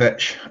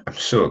 Winovich, I'm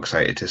so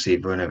excited to see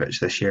Winovich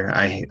this year.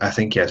 I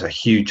think he has a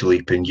huge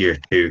leap in year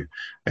 2,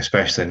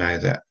 especially now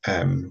that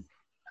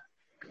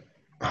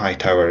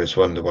Hightower is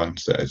one of the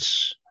ones that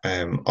is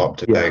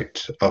opted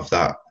out of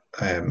that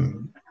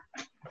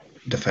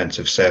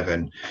defensive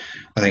 7.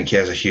 I think he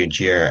has a huge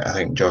year. I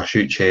think Josh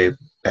Uche,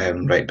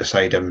 right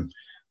beside him,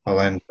 or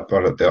at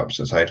the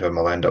opposite side of him,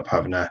 will end up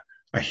having a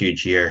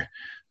huge year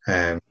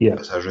as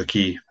a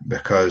rookie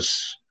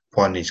because,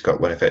 one, he's got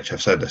Winovich.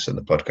 I've said this in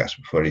the podcast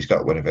before. He's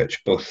got Winovich,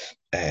 both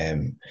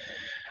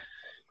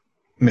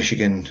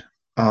Michigan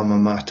alma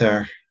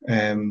mater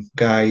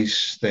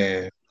guys.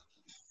 They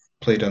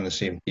played on the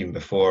same team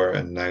before,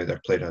 and now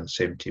they're playing on the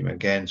same team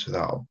again. So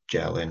that'll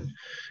gel in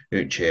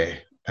Uche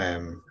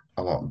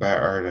a lot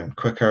better and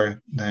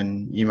quicker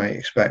than you might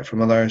expect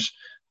from others.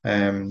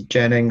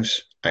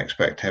 Jennings, I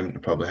expect him to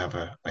probably have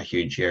a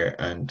huge year,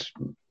 and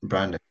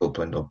Brandon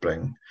Copeland will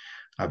bring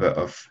a bit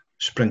of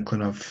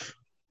sprinkling of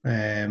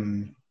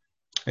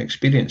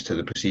experience to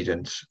the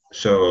proceedings.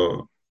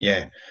 So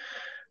yeah,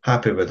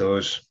 happy with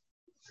those.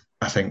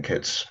 I think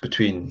it's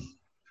between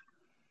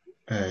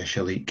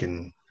Shalik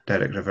and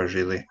Derek Rivers,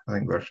 really. I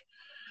think we're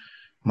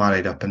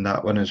married up in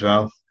that one as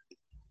well.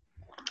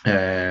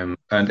 And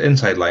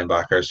inside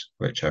linebackers,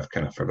 which I've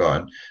kind of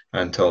forgotten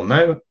until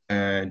now,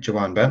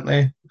 Jawan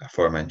Bentley,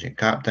 aforementioned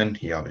captain,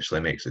 he obviously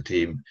makes the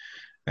team.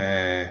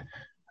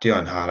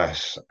 Dion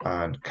Harris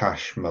and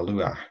Cash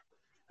Malua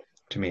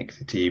to make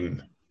the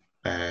team.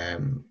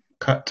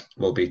 Cut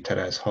will be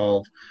Therese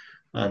Hall,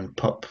 and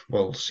Pup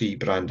will see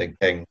Brandon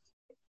King,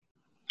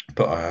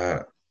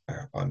 but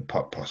on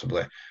Pup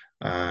possibly,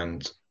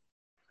 and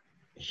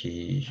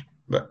he's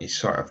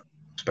sort of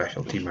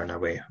special teamer in a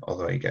way,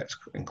 although he gets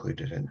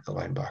included in the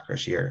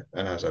linebackers here.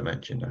 And as I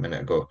mentioned a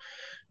minute ago,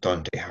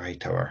 Dante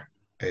Hightower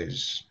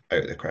is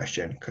out of the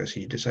question because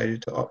he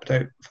decided to opt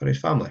out for his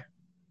family.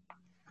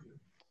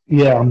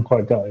 Yeah, I'm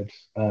quite gutted.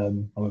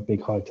 I'm a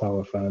big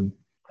Hightower fan,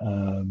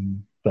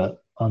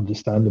 but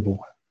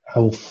understandable.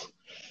 Health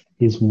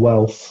is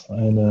wealth,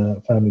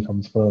 and family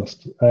comes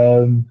first.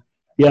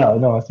 Yeah,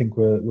 no, I think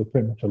we're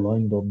pretty much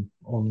aligned on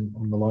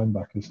the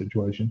linebacker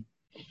situation.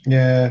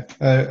 Yeah,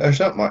 there's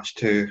not much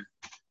to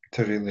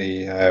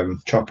really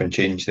chop and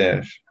change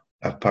there,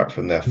 apart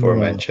from the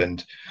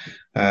aforementioned.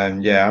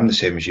 Yeah, I'm the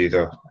same as you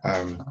though.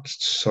 I'm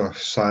so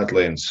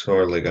sadly and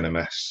sorely going to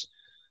miss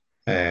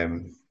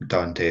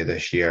Dante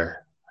this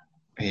year.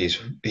 He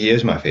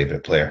is my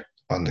favourite player.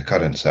 on the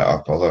current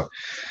setup. Although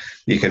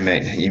you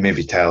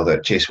maybe tell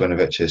that Chase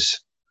Winovich is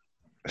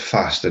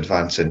fast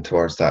advancing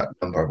towards that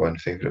number one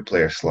favourite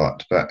player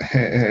slot, but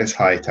it's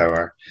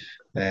Hightower.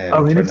 I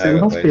mean, For it now,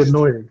 at must be least.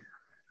 annoying.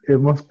 It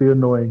must be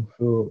annoying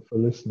for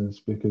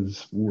listeners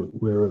because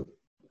we are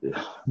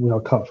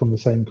cut from the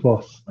same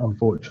cloth.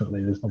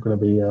 Unfortunately, there's not going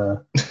to be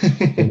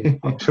any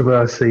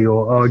controversy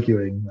or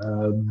arguing.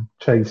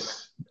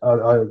 Chase,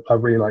 I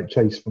really like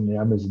Chase from the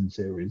Amazon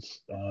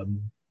series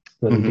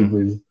that he did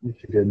with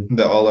Michigan.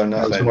 The All or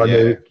Nothing,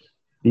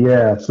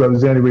 Yeah, so that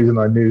was the only reason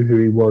I knew who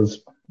he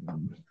was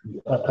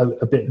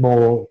a bit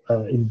more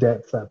in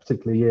depth that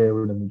particular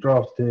year, and then we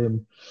drafted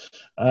him.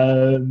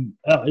 I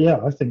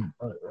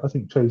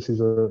think Chase is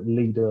a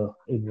leader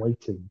in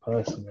waiting.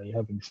 Personally,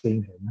 having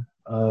seen him,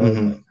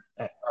 I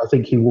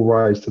think he will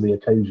rise to the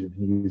occasion.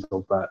 He is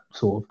of that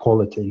sort of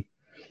quality.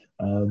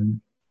 I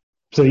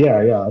think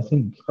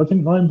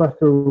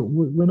linebacker,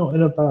 we're not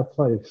in a bad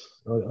place.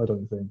 I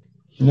don't think.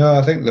 No,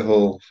 I think the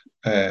whole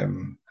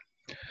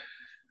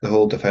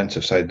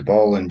defensive side of the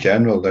ball in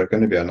general, they're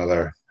going to be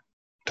another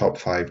top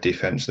 5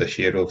 defense this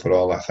year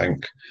overall. I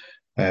think.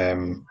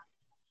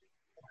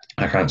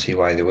 I can't see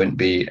why they wouldn't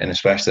be, and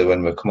especially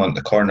when we come on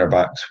to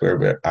cornerbacks, where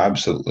we're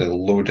absolutely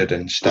loaded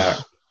and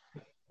stacked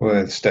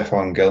with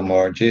Stephon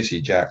Gilmore,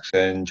 J.C.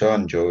 Jackson,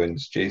 John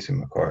Jones,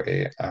 Jason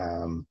McCourty,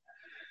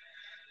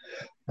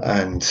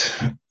 and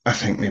I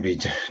think maybe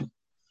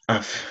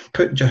I've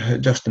put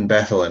Justin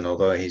Bethel in,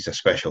 although he's a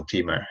special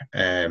teamer.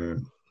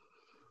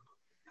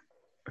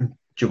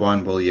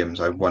 Juwan Williams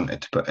I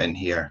wanted to put in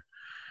here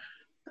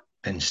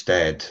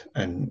instead,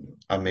 and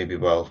I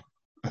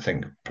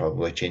think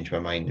probably change my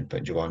mind and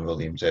put Juwan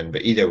Williams in.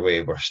 But either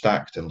way, we're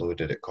stacked and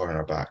loaded at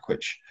cornerback,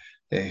 which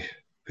the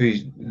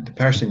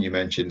person you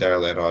mentioned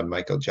earlier on,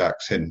 Michael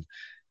Jackson,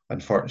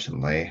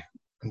 unfortunately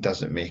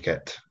doesn't make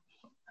it.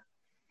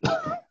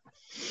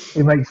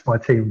 He makes my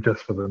team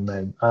just for the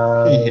name.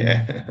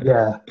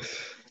 Yeah.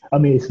 I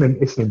mean, it's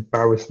an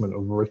embarrassment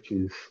of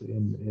riches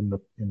in the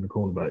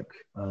cornerback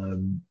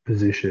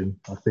position.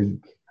 I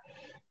think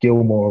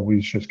Gilmore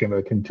was just going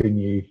to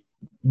continue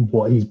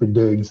what he's been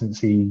doing since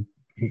he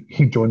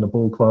joined the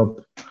ball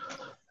club,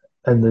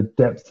 and the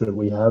depth that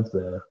we have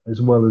there,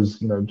 as well as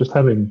just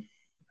having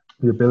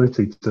the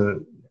ability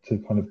to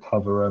kind of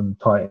cover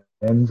tight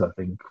ends. I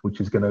think,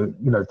 which is going to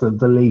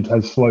the league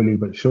has slowly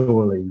but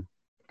surely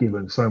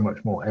given so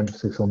much more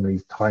emphasis on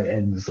these tight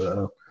ends that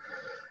are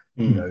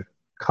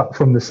cut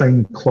from the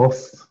same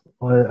cloth,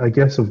 I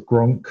guess, of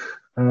Gronk,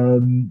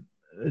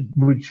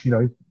 which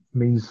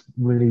means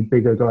really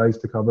bigger guys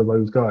to cover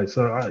those guys.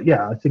 So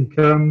I think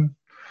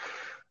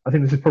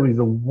this is probably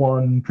the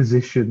one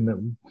position that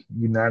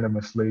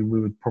unanimously we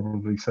would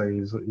probably say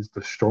is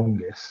the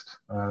strongest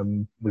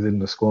within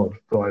the squad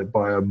by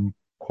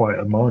quite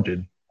a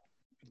margin.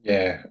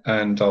 Yeah,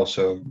 and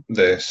also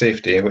the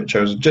safety, which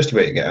I was just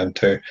about to get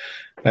into.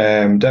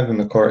 Devin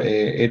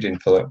McCourty, Adrian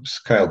Phillips,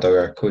 Kyle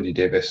Duggar, Cody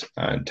Davis,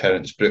 and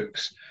Terrence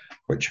Brooks,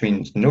 which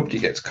means nobody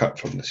gets cut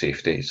from the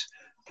safeties.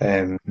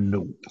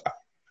 No.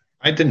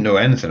 I didn't know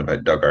anything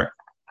about Duggar,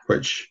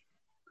 which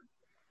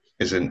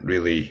isn't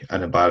really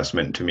an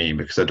embarrassment to me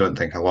because I don't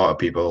think a lot of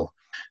people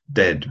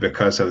did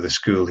because of the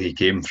school he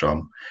came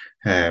from.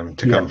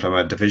 Come from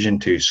a Division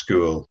II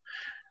school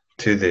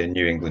to the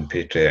New England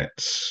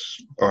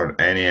Patriots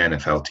or any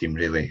NFL team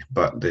really,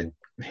 but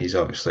he's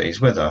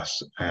with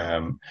us.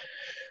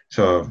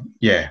 So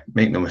yeah,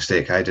 make no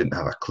mistake, I didn't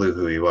have a clue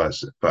who he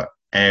was, but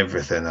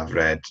everything I've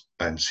read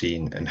and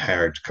seen and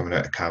heard coming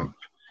out of camp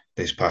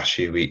these past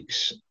few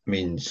weeks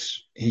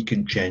means he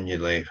could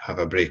genuinely have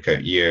a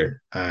breakout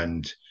year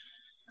and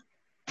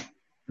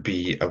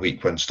be a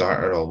week one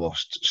starter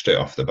almost straight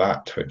off the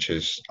bat, which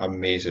is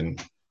amazing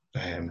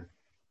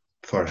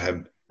for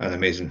him and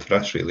amazing for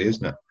us, really,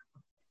 isn't it?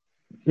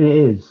 It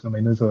is. I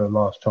mean, as a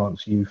Last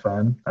Chance U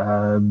fan,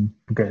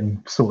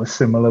 getting sort of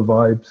similar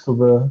vibes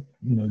of a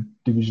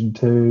Division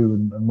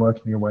Two and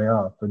working your way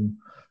up, and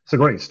it's a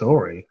great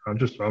story. I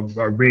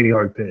really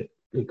hope it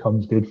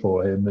comes good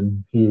for him,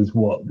 and he is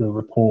what the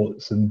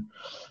reports and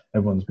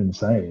everyone's been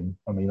saying.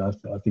 I mean, I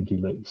think he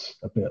looks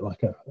a bit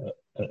like a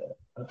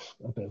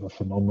bit of a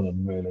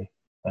phenomenon, really.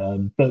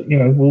 But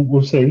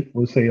we'll see.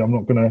 We'll see. I'm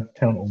not going to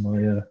count on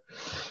my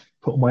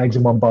put all my eggs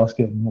in one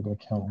basket. I'm not going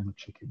to count on the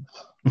chickens.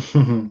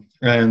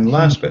 And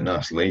last but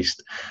not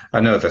least,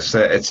 I know this.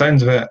 It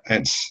sounds a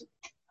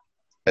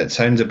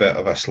bit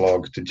of a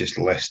slog to just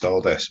list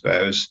all this,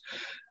 but it was.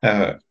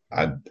 I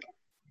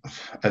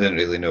didn't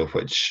really know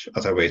which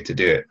other way to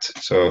do it.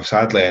 So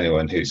sadly,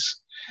 anyone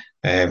who's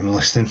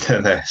listening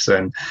to this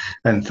and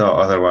thought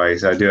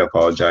otherwise, I do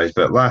apologise.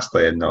 But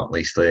lastly and not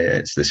leastly,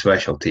 it's the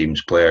special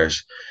teams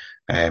players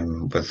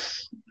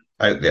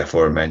without the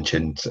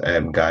aforementioned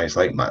guys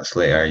like Matt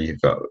Slater.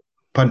 You've got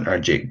punter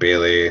Jake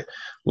Bailey,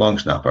 long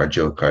snapper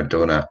Joe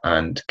Cardona,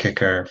 and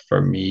kicker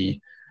for me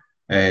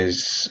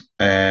is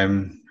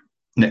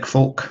Nick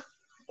Folk.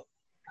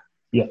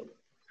 Yeah,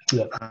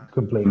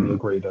 completely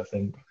agreed, I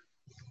think.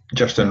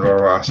 Justin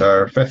Rohrwass,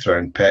 our 5th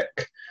round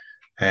pick,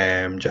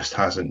 just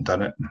hasn't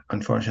done it,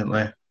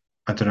 unfortunately.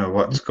 I don't know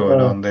what's going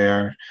on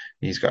there.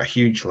 He's got a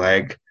huge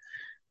leg.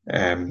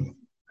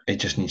 He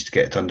just needs to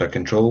get it under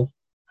control.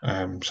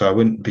 So I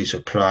wouldn't be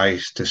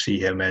surprised to see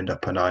him end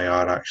up on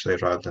IR actually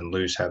rather than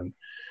lose him,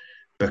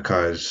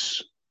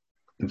 because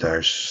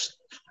there's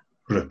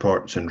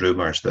reports and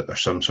rumours that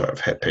there's some sort of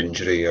hip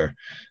injury or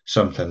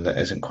something that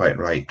isn't quite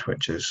right,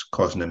 which is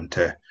causing him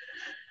to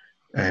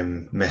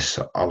miss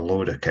a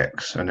load of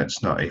kicks, and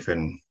it's not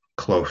even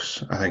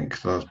close. I think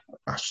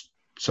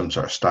some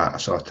sort of stat I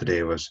saw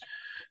today was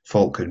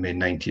Falk had made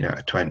 19 out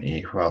of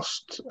 20,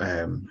 whilst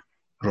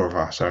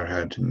Rohrwasser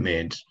had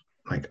made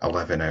like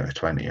 11 out of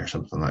 20 or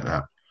something like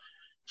that.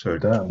 So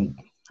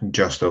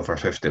just over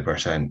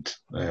 50%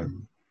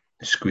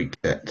 squeaked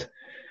it.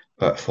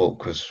 But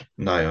Falk was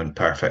nigh on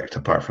perfect,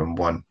 apart from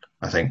one,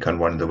 I think, on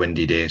one of the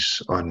windy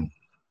days on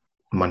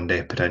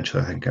Monday,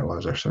 potentially, I think it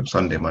was, or some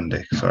Sunday,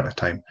 Monday sort of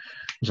time.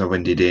 It was a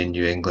windy day in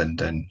New England,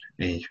 and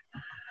he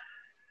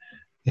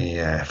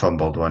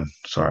fumbled one,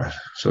 sort of,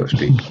 so to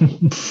speak.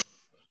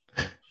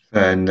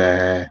 And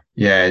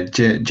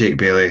Jake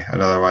Bailey,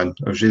 another one.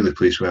 I was really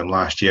pleased with him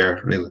last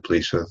year, really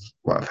pleased with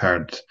what I've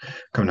heard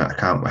coming out of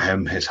camp with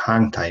him. His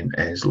hang time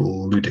is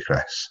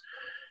ludicrous.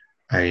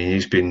 I mean,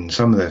 he's been,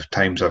 some of the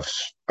times I've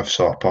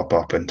saw pop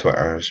up on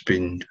Twitter, has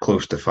been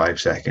close to 5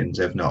 seconds,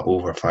 if not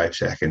over 5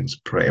 seconds,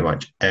 pretty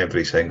much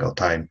every single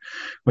time,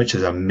 which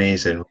is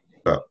amazing.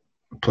 But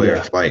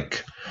players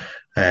like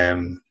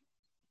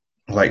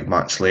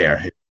Matt Slater,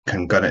 who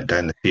can gun it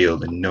down the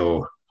field and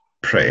know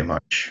pretty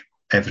much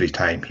every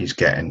time he's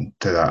getting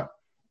to that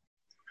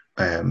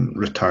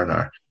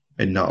returner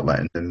and not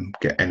letting them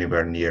get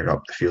anywhere near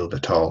up the field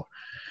at all.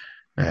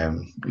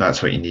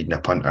 That's what you need in a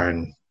punter,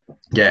 and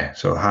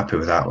so happy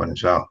with that one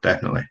as well,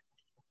 definitely.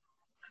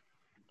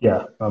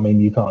 Yeah, I mean,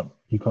 you can't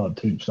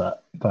teach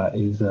that. That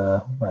is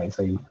a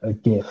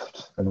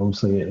gift, and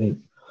obviously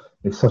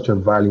it's such a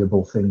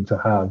valuable thing to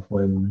have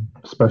when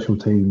special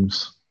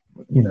teams,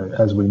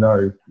 as we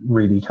know,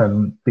 really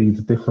can be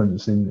the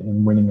difference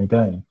in winning a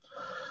game.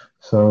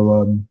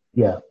 So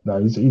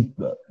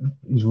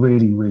he's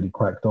really, really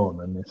cracked on,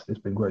 and it's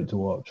been great to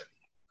watch.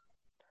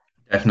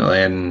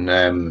 Definitely, and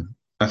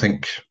I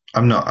think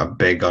I'm not a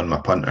big on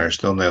my punters.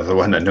 The only other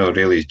one I know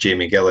really is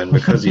Jamie Gillan,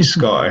 because he's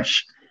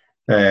Scottish,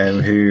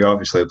 who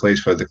obviously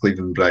plays for the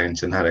Cleveland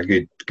Browns and had a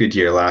good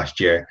year last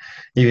year.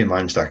 He even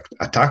managed a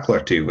tackle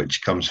or two,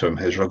 which comes from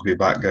his rugby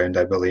background,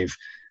 I believe.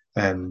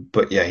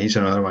 But yeah, he's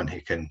another one who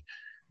can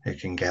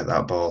get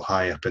that ball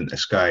high up in the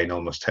sky and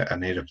almost hit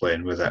an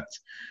aeroplane with it.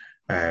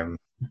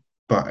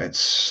 But it's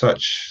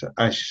such,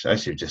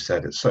 as you just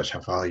said, it's such a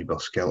valuable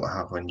skill to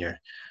have on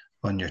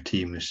your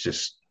team. It's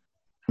just,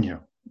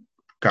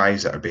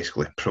 guys that are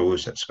basically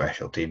pros at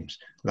special teams.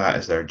 That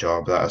is their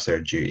job. That is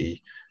their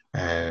duty.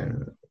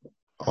 Some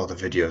of the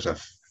videos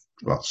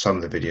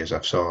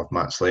I've saw of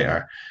Matt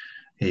Slater,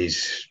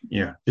 he's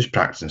just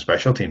practicing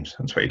special teams.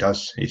 That's what he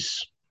does.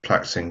 He's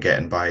practicing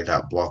getting by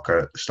that blocker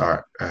at the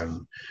start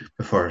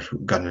before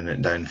gunning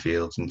it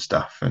downfield and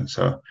stuff. And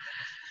so,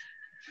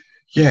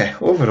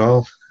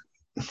 overall,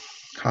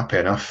 happy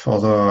enough.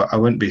 Although I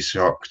wouldn't be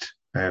shocked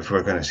if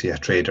we're going to see a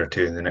trade or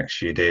two in the next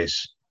few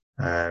days.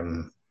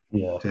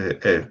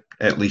 To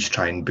at least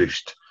try and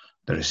boost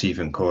the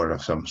receiving core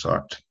of some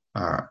sort.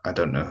 I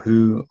don't know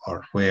who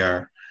or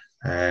where.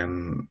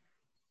 Evan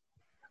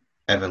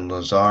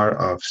Lazar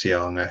of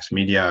CLNS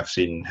Media, I've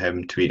seen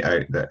him tweet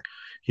out that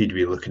he'd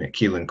be looking at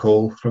Keelan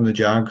Cole from the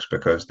Jags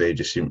because they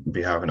just seem to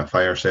be having a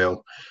fire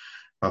sale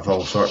of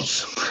all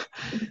sorts.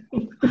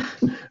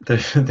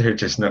 they're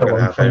just not going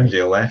to have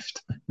anybody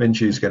left.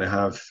 Minshew's going to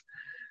have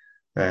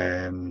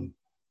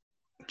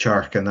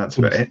Chark, and that's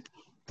about it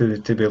to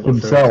be able to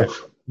himself.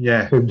 Throw it.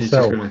 Yeah,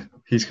 himself.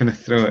 He's going to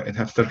throw it and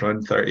have to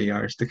run 30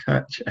 yards to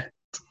catch it.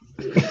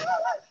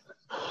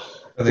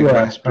 I think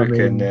Westbrook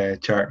and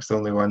Chark's the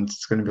only ones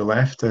that's going to be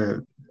left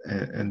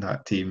in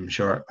that team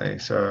shortly.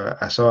 So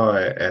I saw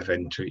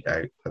Evan tweet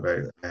out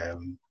about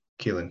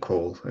Keelan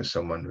Cole as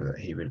someone that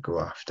he would go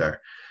after.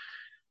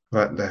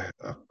 But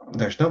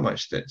there's not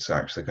much that's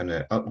actually going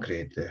to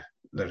upgrade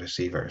the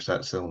receivers.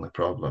 That's the only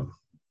problem,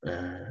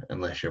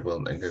 unless you're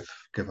willing to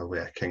give away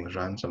a king's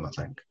ransom, I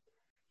think.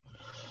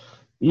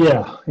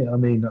 Yeah, I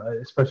mean,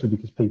 especially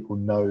because people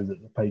know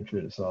that the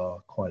Patriots are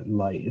quite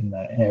light in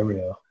that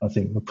area. I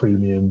think the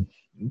premium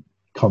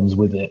comes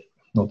with it.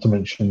 Not to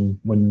mention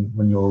when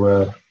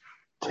your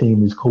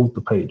team is called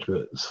the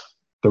Patriots,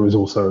 there is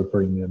also a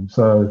premium.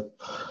 So,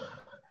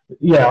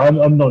 yeah,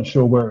 I'm not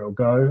sure where it'll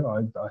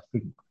go. I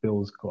think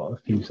Bill's got a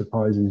few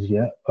surprises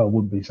yet. I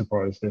wouldn't be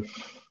surprised if.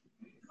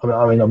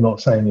 I mean, I'm not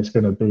saying it's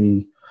going to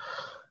be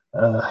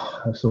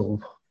a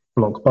sort of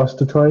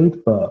blockbuster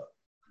trade, but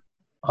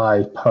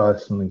I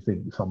personally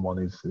think someone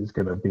is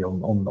going to be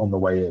on the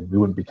way in. We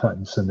wouldn't be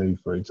cutting Sanu,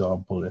 for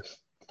example, if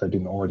they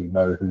didn't already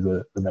know who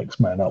the next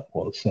man up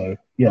was. So,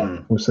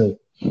 we'll see.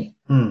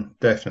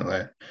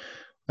 Definitely.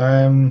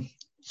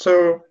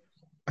 So,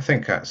 I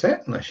think that's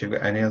it, unless you've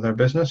got any other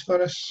business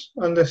for us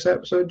on this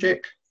episode,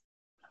 Jake.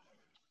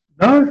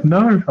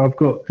 No. I've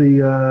got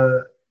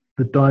the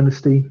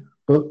Dynasty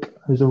book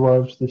has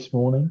arrived this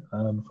morning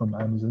from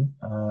Amazon.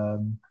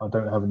 I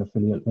don't have an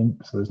affiliate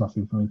link, so there's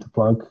nothing for me to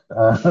plug.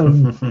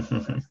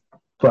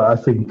 But I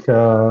think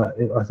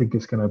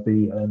it's going to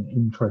be an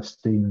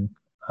interesting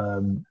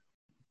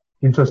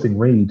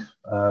read,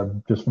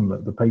 just from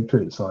the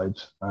Patriot side.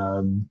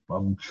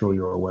 I'm sure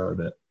you're aware of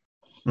it.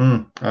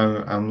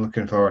 I'm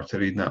looking forward to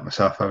reading that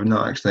myself. I've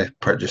not actually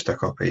purchased a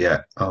copy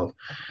yet.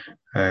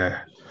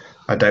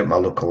 I doubt my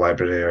local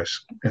library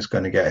is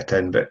going to get it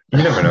in, but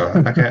you never know.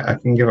 I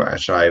can give it a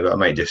try, but I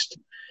might just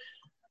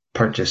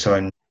purchase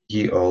on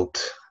ye old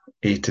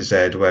A to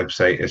Z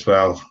website as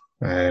well.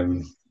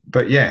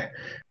 But yeah,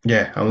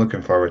 I'm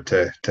looking forward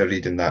to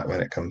reading that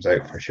when it comes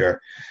out for sure.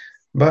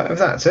 But if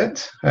that's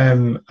it,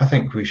 I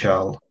think we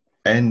shall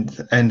end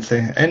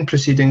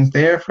proceedings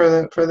there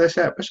for this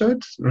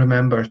episode.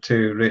 Remember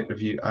to rate,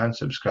 review, and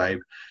subscribe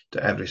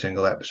to every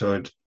single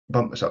episode.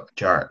 Bump us up the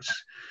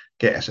charts.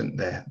 Get us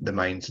into the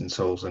minds and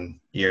souls and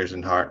ears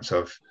and hearts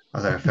of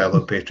other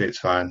fellow Patriots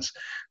fans.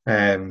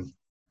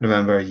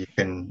 Remember, you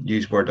can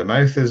use word of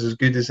mouth as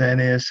good as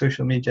any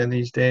social media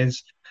these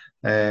days.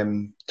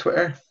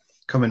 Twitter,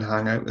 come and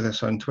hang out with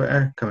us on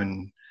Twitter.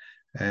 Come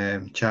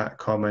and chat,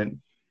 comment,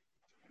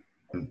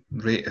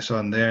 rate us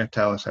on there.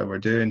 Tell us how we're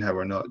doing, how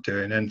we're not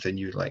doing, anything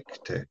you'd like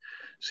to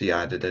see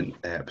added in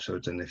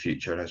episodes in the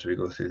future as we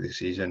go through the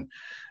season.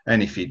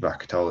 Any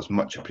feedback at all is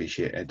much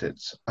appreciated.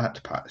 It's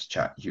at Pat's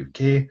Chat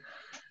UK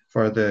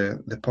for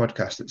the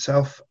podcast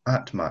itself,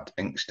 at Matt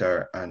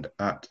Inkster and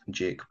at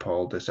Jake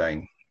Paul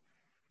Design.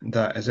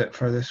 That is it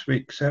for this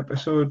week's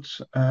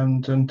episodes,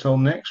 and until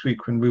next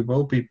week when we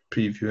will be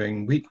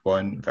previewing week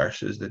 1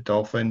 versus the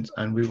Dolphins,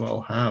 and we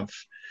will have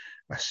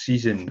a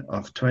season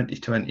of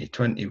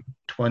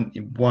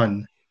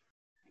 2020-2021.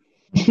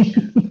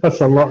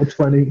 That's a lot of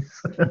 20s.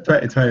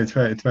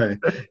 2020.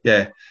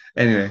 Yeah.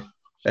 Anyway,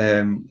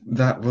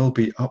 that will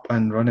be up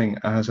and running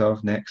as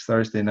of next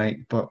Thursday night,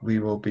 but we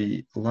will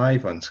be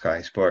live on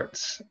Sky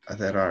Sports.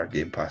 There are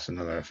Game Pass and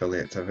other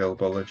affiliates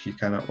available if you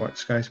cannot watch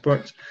Sky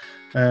Sports,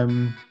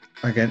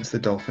 against the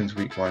Dolphins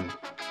week 1.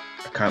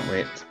 I can't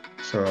wait.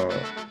 So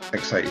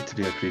excited to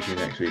do a preview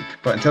next week.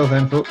 But until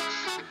then, folks,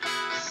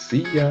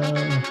 see ya.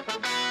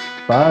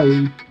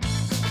 Bye.